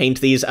someday repaint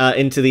these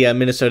into the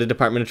Minnesota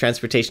Department of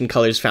Transportation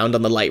colors found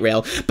on the light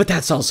rail, but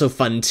that's also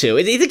fun too.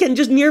 It's again,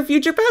 just near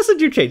future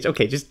passenger trains.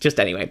 Okay, just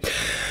anyway.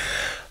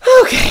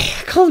 Okay,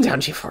 calm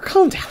down, G4,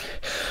 calm down.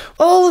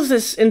 All of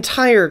this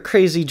entire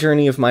crazy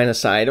journey of mine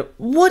aside,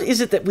 what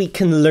is it that we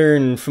can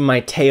learn from my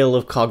tale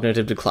of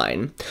cognitive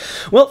decline?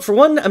 Well, for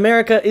one,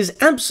 America is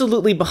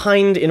absolutely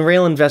behind in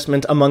rail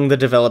investment among the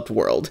developed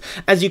world,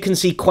 as you can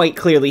see quite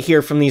clearly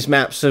here from these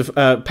maps of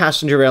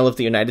passenger rail of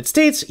the United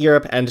States,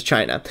 Europe, and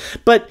China.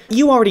 But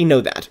you already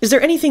know that. Is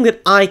there anything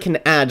that I can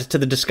add to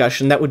the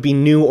discussion that would be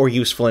new or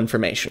useful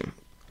information?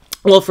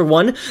 Well, for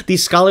one, the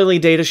scholarly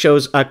data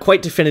shows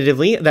quite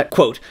definitively that,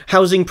 quote,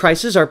 housing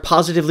prices are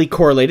positively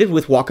correlated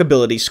with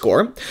walkability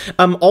score.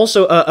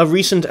 Also, a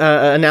recent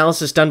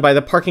analysis done by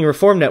the Parking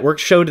Reform Network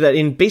showed that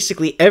in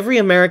basically every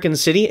American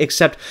city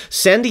except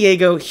San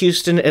Diego,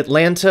 Houston,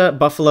 Atlanta,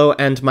 Buffalo,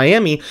 and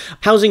Miami,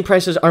 housing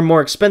prices are more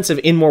expensive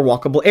in more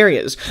walkable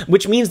areas,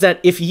 which means that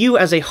if you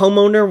as a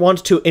homeowner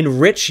want to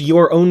enrich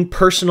your own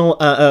personal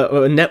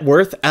net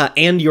worth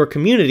and your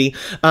community,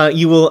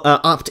 you will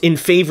opt in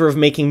favor of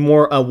making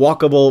more walkable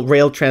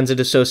rail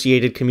transit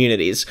associated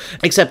communities,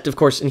 except of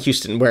course in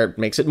Houston where it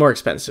makes it more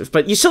expensive,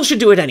 but you still should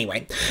do it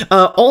anyway.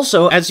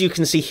 Also, as you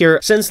can see here,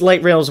 since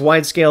light rail's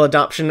wide-scale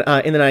adoption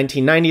in the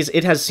 1990s,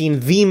 it has seen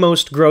the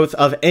most growth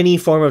of any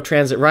form of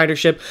transit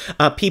ridership.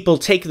 People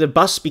take the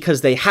bus because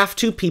they have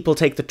to, people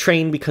take the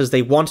train because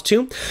they want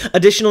to.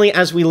 Additionally,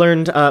 as we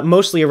learned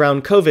mostly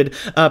around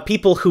COVID,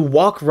 people who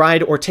walk,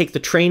 ride, or take the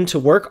train to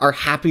work are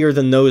happier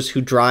than those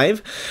who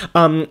drive.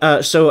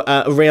 So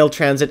rail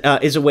transit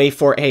is a way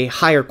for a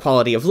higher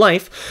quality of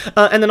life.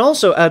 And then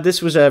also,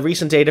 this was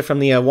recent data from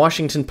the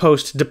Washington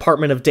Post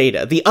Department of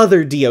Data, the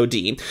other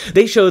DoD.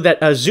 They show that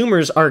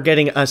Zoomers are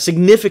getting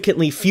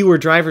significantly fewer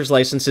driver's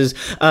licenses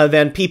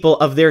than people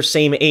of their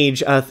same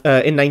age in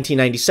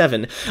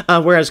 1997,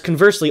 whereas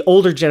conversely,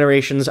 older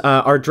generations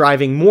are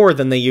driving more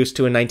than they used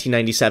to in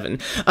 1997.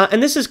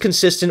 And this is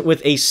consistent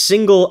with a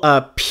single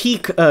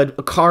peak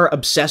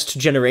car-obsessed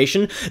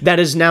generation that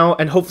is now,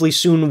 and hopefully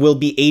soon will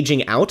be,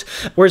 aging out,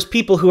 whereas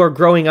people who are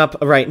growing up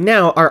right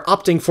now are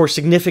opting for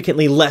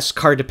significantly less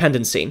car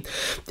dependency.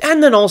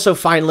 And then also,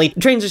 finally,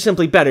 trains are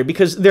simply better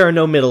because there are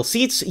no middle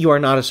seats, you are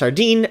not a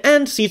sardine,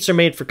 and seats are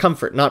made for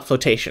comfort, not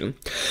flotation.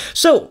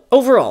 So,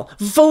 overall,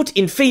 vote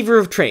in favor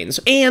of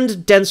trains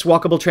and dense,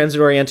 walkable,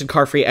 transit-oriented,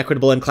 car-free,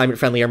 equitable, and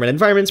climate-friendly urban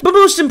environments, but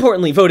most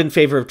importantly, vote in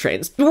favor of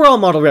trains. We're all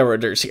model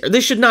railroaders here.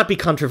 This should not be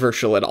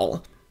controversial at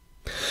all.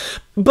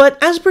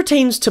 But as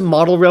pertains to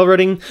model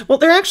railroading, well,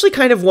 there actually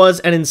kind of was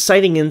an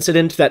inciting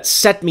incident that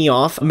set me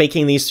off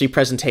making these 3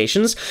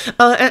 presentations,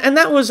 and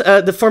that was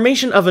the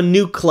formation of a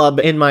new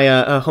club in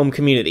my home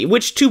community,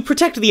 which, to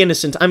protect the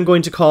innocent, I'm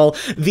going to call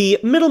the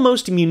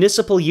Middlemost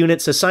Municipal Unit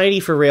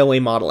Society for Railway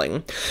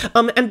Modeling.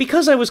 And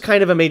because I was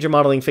kind of a major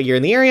modeling figure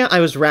in the area,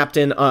 I was wrapped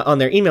in on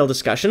their email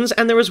discussions,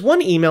 and there was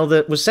one email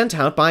that was sent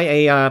out by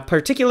a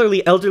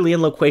particularly elderly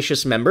and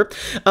loquacious member,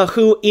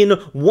 who in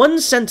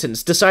one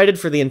sentence decided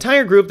for the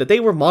entire group that they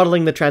were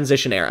modeling the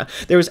transition era.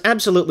 There was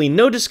absolutely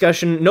no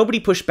discussion, nobody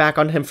pushed back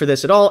on him for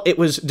this at all, it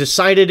was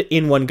decided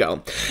in one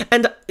go.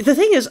 And the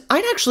thing is,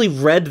 I'd actually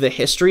read the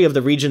history of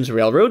the region's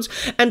railroads,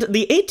 and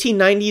the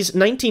 1890s,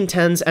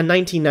 1910s, and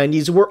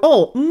 1990s were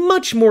all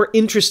much more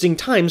interesting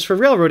times for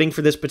railroading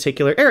for this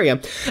particular area,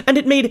 and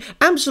it made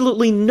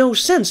absolutely no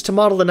sense to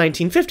model the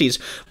 1950s.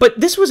 But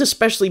this was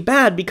especially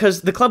bad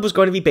because the club was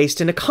going to be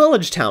based in a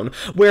college town,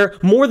 where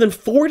more than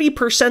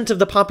 40% of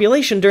the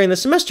population during the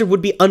semester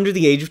would be under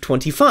the age of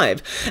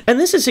 25. And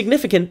this is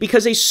significant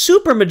because a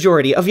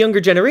supermajority of younger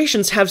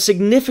generations have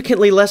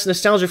significantly less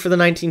nostalgia for the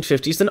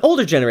 1950s than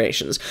older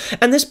generations.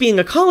 And this being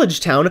a college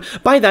town,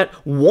 by that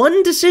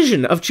one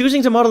decision of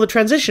choosing to model the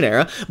transition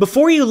era,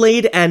 before you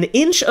laid an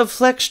inch of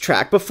flex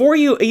track, before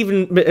you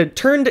even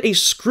turned a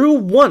screw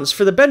once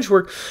for the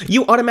benchwork,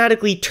 you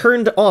automatically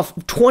turned off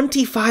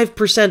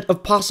 25%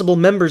 of possible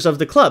members of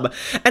the club.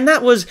 And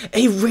that was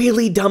a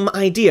really dumb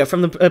idea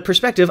from the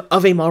perspective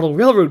of a model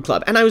railroad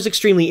club, and I was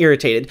extremely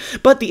irritated.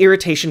 But the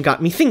irritation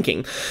got me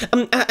thinking.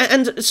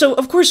 And so,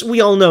 of course,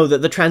 we all know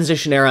that the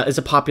transition era is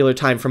a popular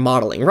time for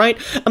modeling, right?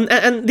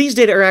 And these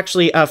data are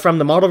actually from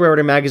the Model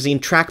Railroader magazine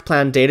track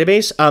plan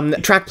database,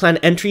 track plan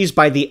entries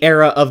by the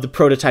era of the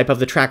prototype of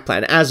the track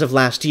plan, as of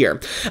last year.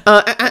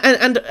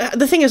 And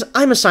the thing is,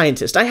 I'm a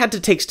scientist. I had to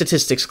take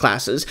statistics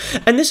classes,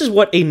 and this is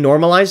what a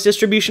normalized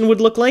distribution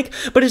would look like,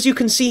 but as you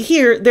can see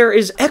here, there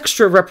is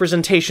extra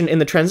representation in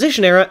the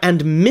transition era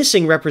and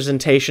missing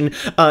representation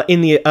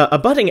in the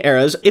abutting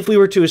eras if we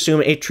were to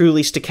assume a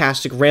truly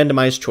stochastic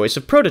randomized choice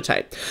of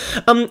prototype.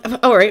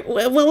 Alright,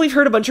 well, we've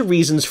heard a bunch of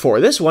reasons for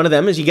this. One of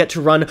them is you get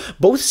to run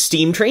both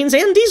steam trains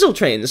and diesel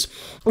trains.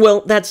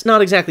 Well, that's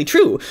not exactly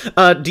true.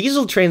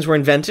 Diesel trains were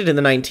invented in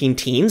the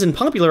 19-teens and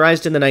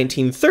popularized in the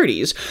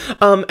 1930s.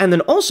 And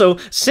then also,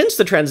 since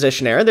the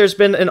transition era, there's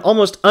been an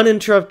almost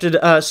uninterrupted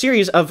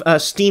series of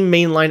steam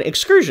mainline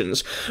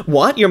excursions.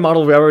 What? Your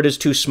model railroad is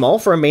too small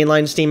for a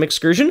mainline steam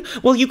excursion?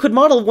 Well, you could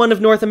model one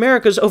of North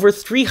America's over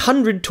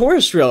 300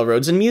 tourist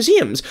railroads and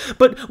museums.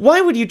 But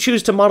why would you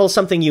choose to model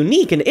something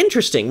unique and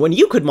interesting when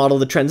you could model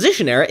the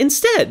transition era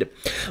instead?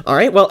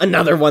 Alright, well,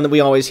 another one that we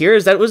always hear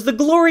is that it was the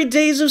glory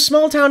days of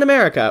small-town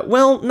America.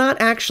 Well, not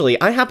actually.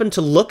 I happened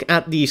to look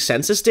at the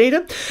census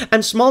data,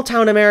 and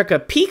small-town America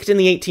peaked in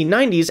the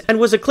 1890s and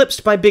was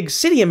eclipsed by big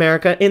city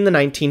America in the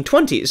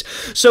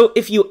 1920s. So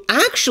if you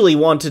actually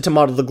wanted to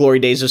model the glory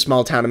days of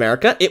small-town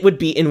America, it would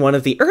be in one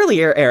of the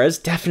earlier eras,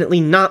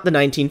 definitely not the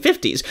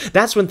 1950s.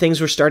 That's when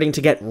things were starting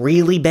to get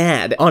really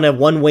bad on a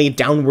one-way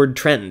downward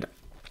trend.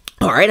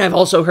 Alright, I've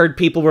also heard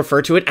people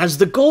refer to it as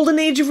the golden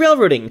age of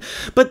railroading,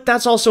 but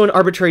that's also an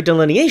arbitrary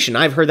delineation.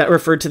 I've heard that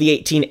referred to the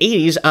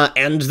 1880s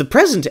and the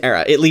present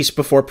era, at least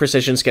before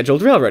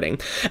precision-scheduled railroading.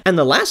 And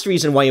the last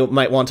reason why you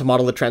might want to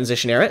model the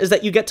transition era is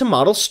that you get to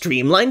model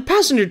streamlined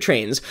passenger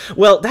trains.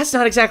 Well, that's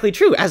not exactly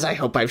true. As I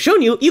hope I've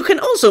shown you, you can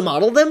also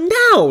model them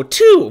now,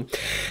 too.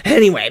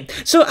 Anyway,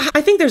 so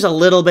I think there's a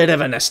little bit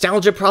of a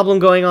nostalgia problem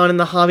going on in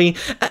the hobby,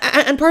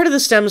 and part of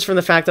this stems from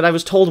the fact that I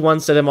was told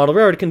once at a model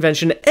railroad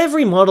convention,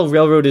 every model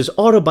railroad is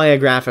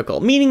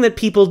autobiographical, meaning that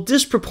people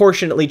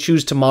disproportionately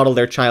choose to model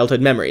their childhood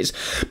memories.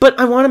 But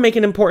I want to make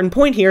an important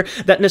point here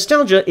that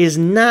nostalgia is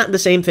not the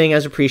same thing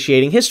as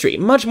appreciating history.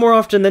 Much more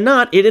often than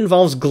not, it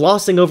involves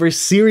glossing over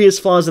serious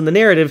flaws in the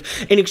narrative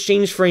in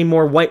exchange for a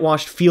more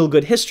whitewashed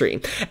feel-good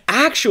history.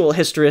 Actual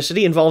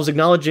historicity involves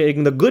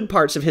acknowledging the good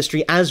parts of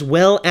history as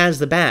well as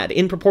the bad,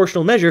 in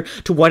proportional measure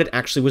to what it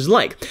actually was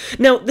like.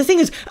 Now, the thing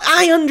is,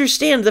 I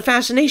understand the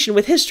fascination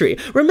with history.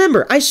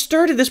 Remember, I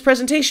started this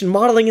presentation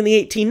modeling in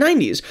the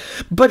 1890s.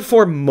 But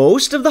for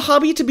most of the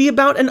hobby to be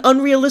about an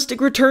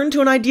unrealistic return to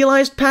an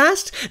idealized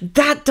past,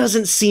 that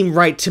doesn't seem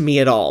right to me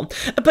at all.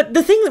 But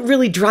the thing that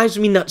really drives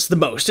me nuts the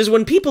most is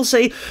when people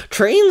say,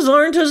 trains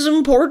aren't as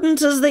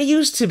important as they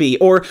used to be,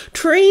 or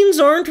trains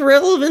aren't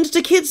relevant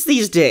to kids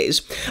these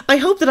days. I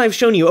hope that I've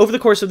shown you over the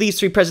course of these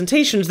 3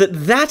 presentations that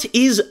that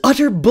is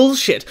utter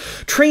bullshit.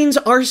 Trains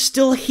are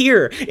still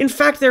here. In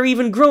fact, they're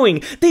even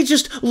growing. They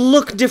just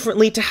look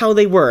differently to how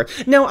they were.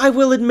 Now, I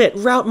will admit,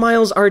 route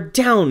miles are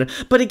down,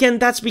 but again,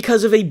 that's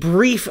because of a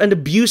brief and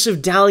abusive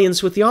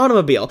dalliance with the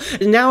automobile.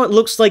 Now it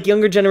looks like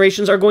younger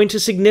generations are going to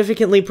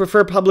significantly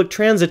prefer public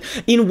transit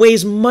in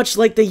ways much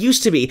like they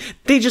used to be.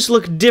 They just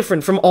look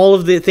different from all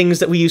of the things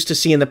that we used to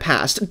see in the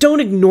past. Don't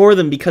ignore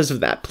them because of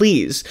that,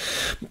 please.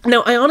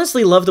 Now, I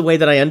honestly love the way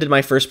that I ended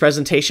my first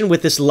presentation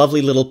with this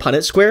lovely little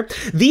Punnett square.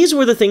 These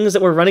were the things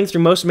that were running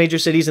through most major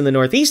cities in the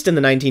Northeast in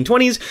the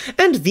 1920s,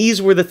 and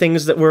these were the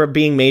things that were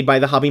being made by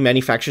the hobby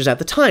manufacturers at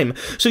the time.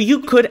 So you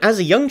could, as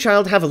a young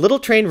child, have a little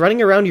train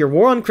running around your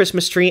War on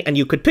Christmas tree, and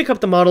you could pick up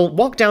the model,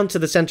 walk down to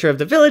the center of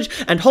the village,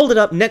 and hold it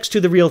up next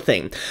to the real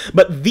thing.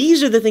 But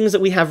these are the things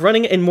that we have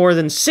running in more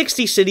than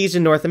 60 cities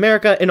in North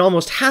America, in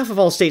almost half of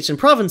all states and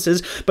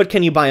provinces, but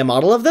can you buy a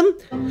model of them?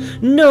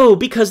 No,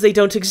 because they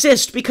don't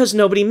exist, because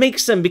nobody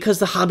makes them, because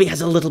the hobby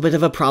has a little bit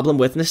of a problem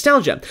with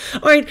nostalgia.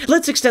 Alright,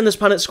 let's extend this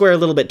Punnett square a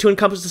little bit to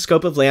encompass the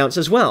scope of layouts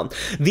as well.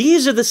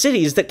 These are the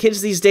cities that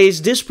kids these days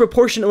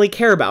disproportionately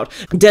care about,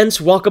 dense,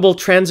 walkable,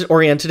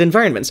 transit-oriented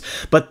environments.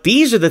 But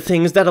these are the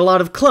things that a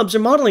lot of clubs are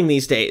modeling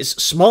these days.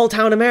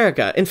 Small-town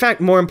America. In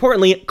fact, more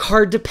importantly,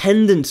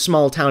 car-dependent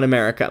small-town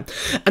America.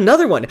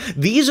 Another one,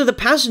 these are the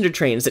passenger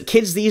trains that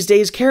kids these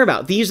days care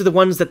about. These are the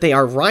ones that they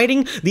are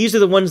riding, these are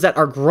the ones that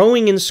are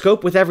growing in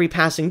scope with every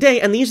passing day,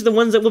 and these are the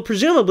ones that will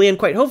presumably and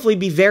quite hopefully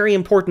be very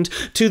important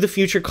to the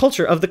future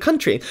culture of the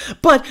country.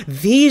 But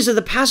these are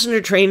the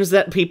passenger trains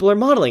that people are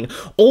modeling.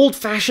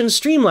 Old-fashioned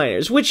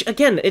streamliners, which,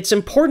 again, it's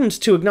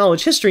important to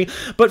acknowledge history,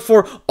 but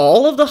for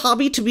all of the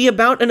hobby to be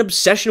about an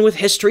obsession with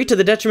history to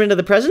the detriment of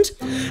the present,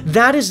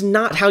 that is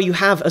not how you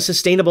have a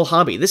sustainable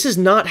hobby. This is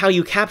not how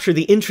you capture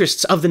the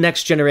interests of the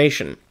next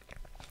generation.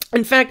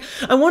 In fact,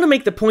 I want to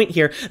make the point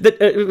here that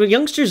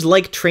youngsters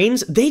like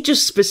trains, they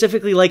just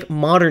specifically like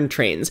modern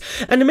trains.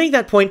 And to make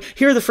that point,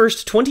 here are the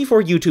first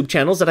 24 YouTube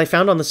channels that I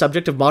found on the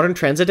subject of modern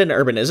transit and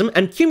urbanism,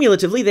 and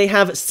cumulatively they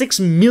have 6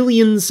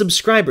 million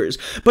subscribers.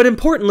 But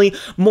importantly,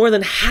 more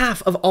than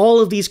half of all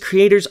of these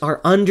creators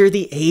are under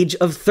the age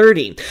of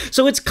 30.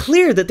 So it's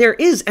clear that there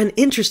is an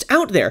interest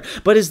out there,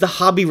 but is the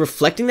hobby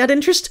reflecting that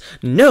interest?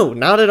 No,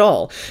 not at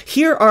all.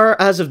 Here are,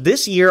 as of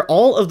this year,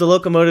 all of the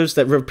locomotives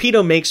that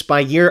Rapido makes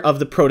by year of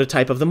the prototype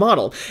of the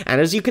model.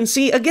 And as you can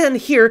see, again,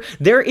 here,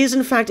 there is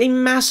in fact a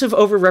massive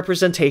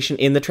overrepresentation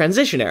in the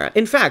transition era.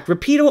 In fact,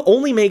 Rapido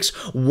only makes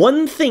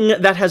one thing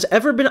that has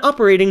ever been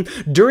operating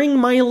during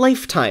my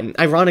lifetime,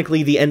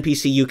 ironically the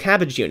NPCU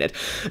cabbage unit.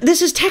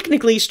 This is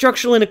technically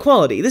structural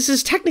inequality. This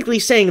is technically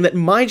saying that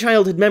my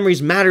childhood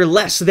memories matter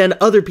less than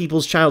other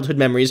people's childhood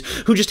memories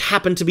who just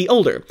happen to be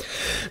older.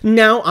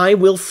 Now, I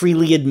will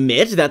freely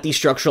admit that the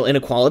structural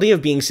inequality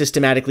of being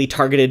systematically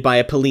targeted by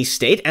a police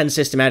state and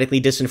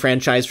systematically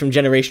disenfranchised from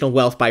generational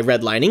wealth by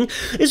redlining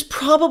is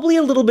probably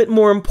a little bit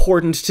more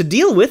important to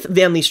deal with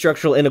than the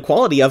structural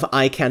inequality of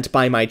I can't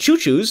buy my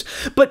choo-choos,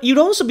 but you'd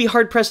also be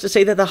hard-pressed to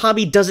say that the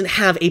hobby doesn't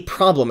have a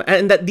problem,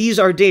 and that these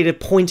are data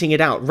pointing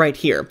it out right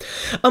here.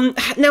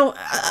 Now,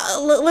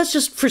 let's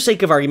just, for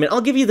sake of argument,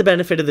 I'll give you the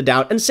benefit of the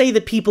doubt and say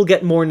that people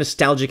get more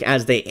nostalgic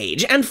as they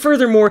age, and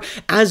furthermore,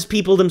 as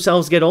people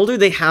themselves get older,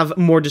 they have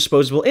more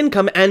disposable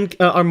income and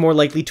are more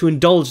likely to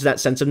indulge that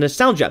sense of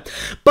nostalgia.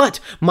 But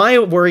my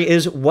worry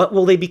is, what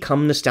will they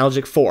become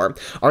nostalgic for?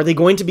 Are they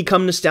going to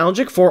become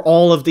nostalgic for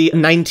all of the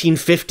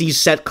 1950s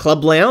set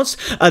club layouts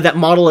that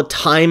model a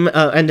time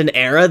and an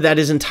era that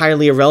is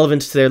entirely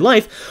irrelevant to their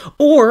life?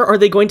 Or are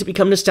they going to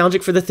become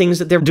nostalgic for the things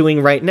that they're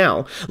doing right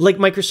now, like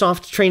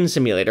Microsoft Train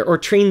Simulator or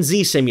Train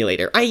Z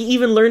Simulator? I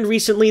even learned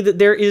recently that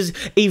there is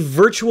a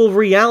virtual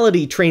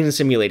reality train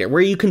simulator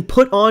where you can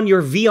put on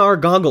your VR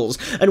goggles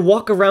and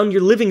walk around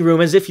your living room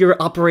as if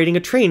you're operating a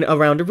train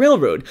around a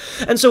railroad.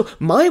 And so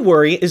my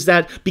worry is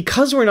that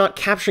because we're not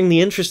capturing the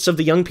interests of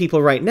the young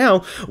people right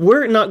now,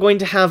 we're not going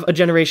to have a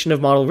generation of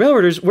model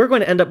railroaders, we're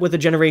going to end up with a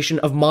generation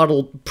of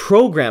model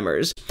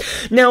programmers.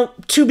 Now,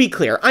 to be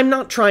clear, I'm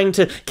not trying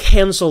to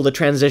cancel the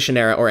transition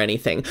era or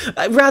anything.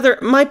 Rather,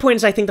 my point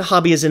is I think the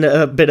hobby is in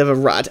a bit of a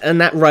rut, and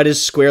that rut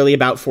is squarely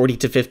about 40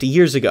 to 50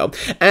 years ago.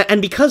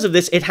 And because of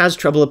this, it has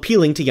trouble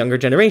appealing to younger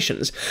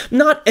generations.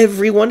 Not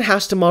everyone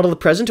has to model the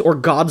present, or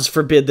gods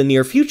forbid the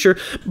near future,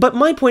 but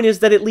my point is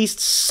that at least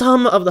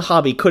some of the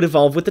hobby could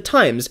evolve with the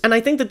times, and I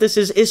think that this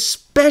is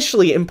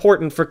especially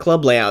important for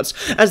club layouts,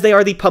 as they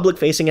are the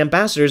public-facing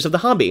ambassadors of the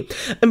hobby.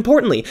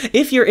 Importantly,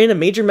 if you're in a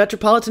major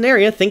metropolitan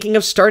area thinking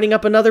of starting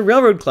up another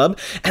railroad club,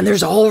 and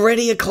there's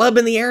already a club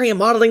in the area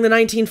modeling the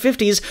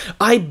 1950s,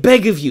 I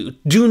beg of you,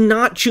 do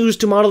not choose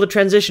to model the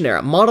transition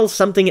era. Model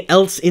something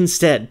else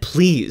instead,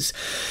 please.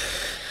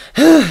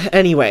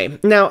 Anyway,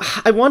 now,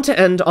 I want to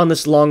end on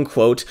this long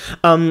quote.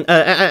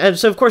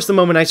 So of course, the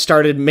moment I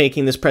started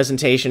making this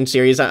presentation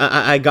series,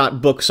 I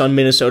got books on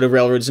Minnesota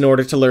railroads in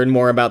order to learn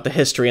more about the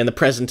history and the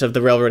present of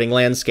the railroading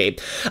landscape.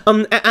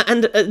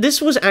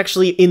 This was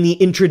actually in the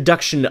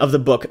introduction of the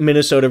book,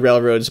 Minnesota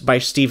Railroads by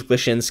Steve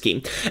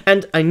Glashinsky.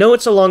 And I know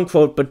it's a long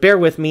quote, but bear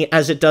with me,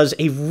 as it does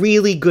a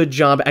really good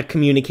job at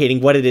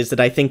communicating what it is that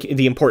I think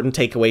the important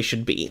takeaway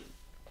should be.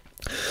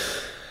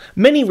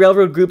 Many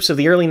railroad groups of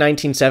the early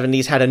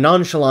 1970s had a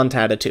nonchalant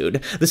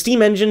attitude. The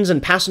steam engines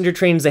and passenger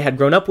trains they had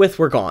grown up with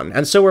were gone,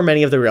 and so were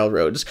many of the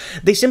railroads.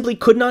 They simply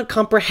could not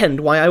comprehend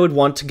why I would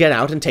want to get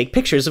out and take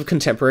pictures of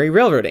contemporary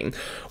railroading.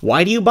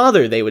 Why do you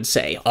bother, they would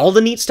say. All the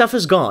neat stuff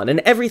is gone, and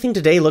everything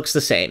today looks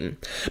the same.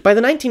 By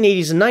the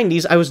 1980s and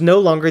 90s, I was no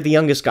longer the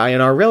youngest guy in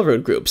our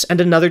railroad groups,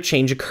 and another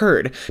change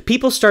occurred.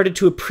 People started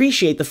to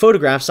appreciate the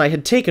photographs I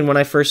had taken when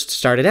I first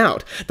started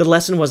out. The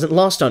lesson wasn't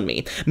lost on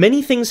me.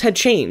 Many things had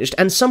changed,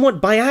 and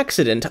somewhat by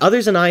accident,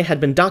 others and I had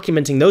been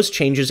documenting those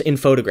changes in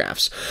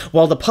photographs.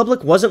 While the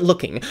public wasn't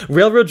looking,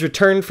 railroads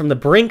returned from the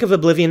brink of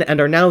oblivion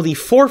and are now the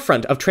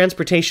forefront of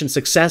transportation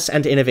success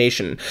and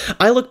innovation.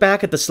 I look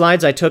back at the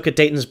slides I took at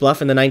Dayton's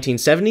Bluff in the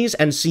 1970s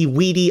and see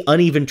weedy,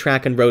 uneven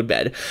track and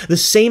roadbed. The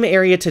same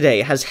area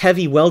today has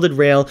heavy welded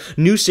rail,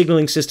 new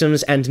signaling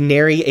systems, and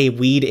nary a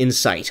weed in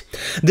sight.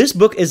 This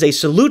book is a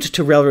salute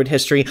to railroad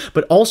history,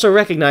 but also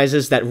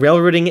recognizes that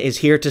railroading is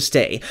here to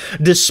stay.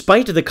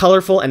 Despite the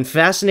colorful and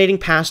fascinating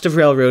past of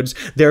railroads,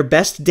 their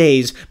best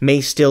days may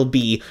still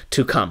be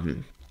to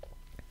come.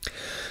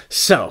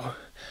 So,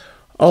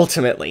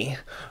 ultimately,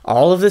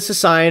 all of this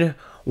aside,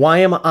 why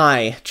am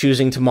I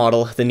choosing to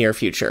model the near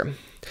future?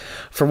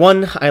 For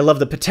one, I love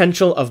the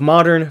potential of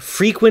modern,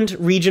 frequent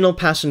regional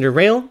passenger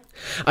rail.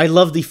 I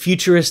love the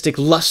futuristic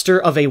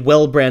luster of a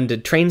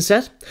well-branded train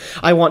set.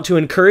 I want to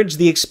encourage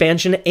the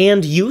expansion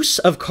and use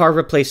of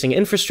car-replacing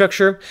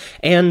infrastructure,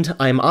 and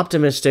I'm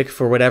optimistic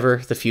for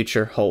whatever the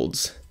future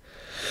holds.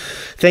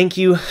 Thank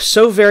you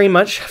so very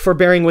much for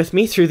bearing with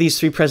me through these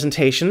 3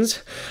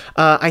 presentations.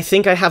 I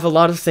think I have a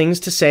lot of things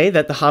to say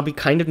that the hobby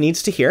kind of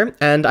needs to hear,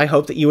 and I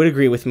hope that you would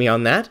agree with me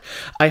on that.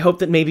 I hope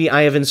that maybe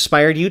I have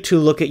inspired you to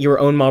look at your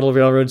own model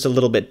railroads a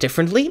little bit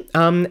differently,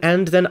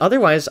 and then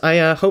otherwise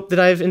I hope that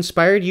I've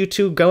inspired you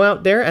to go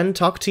out there and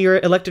talk to your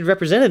elected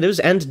representatives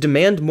and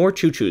demand more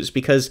choo-choos,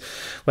 because,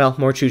 well,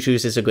 more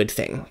choo-choos is a good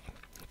thing.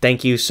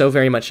 Thank you so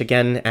very much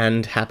again,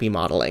 and happy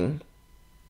modeling.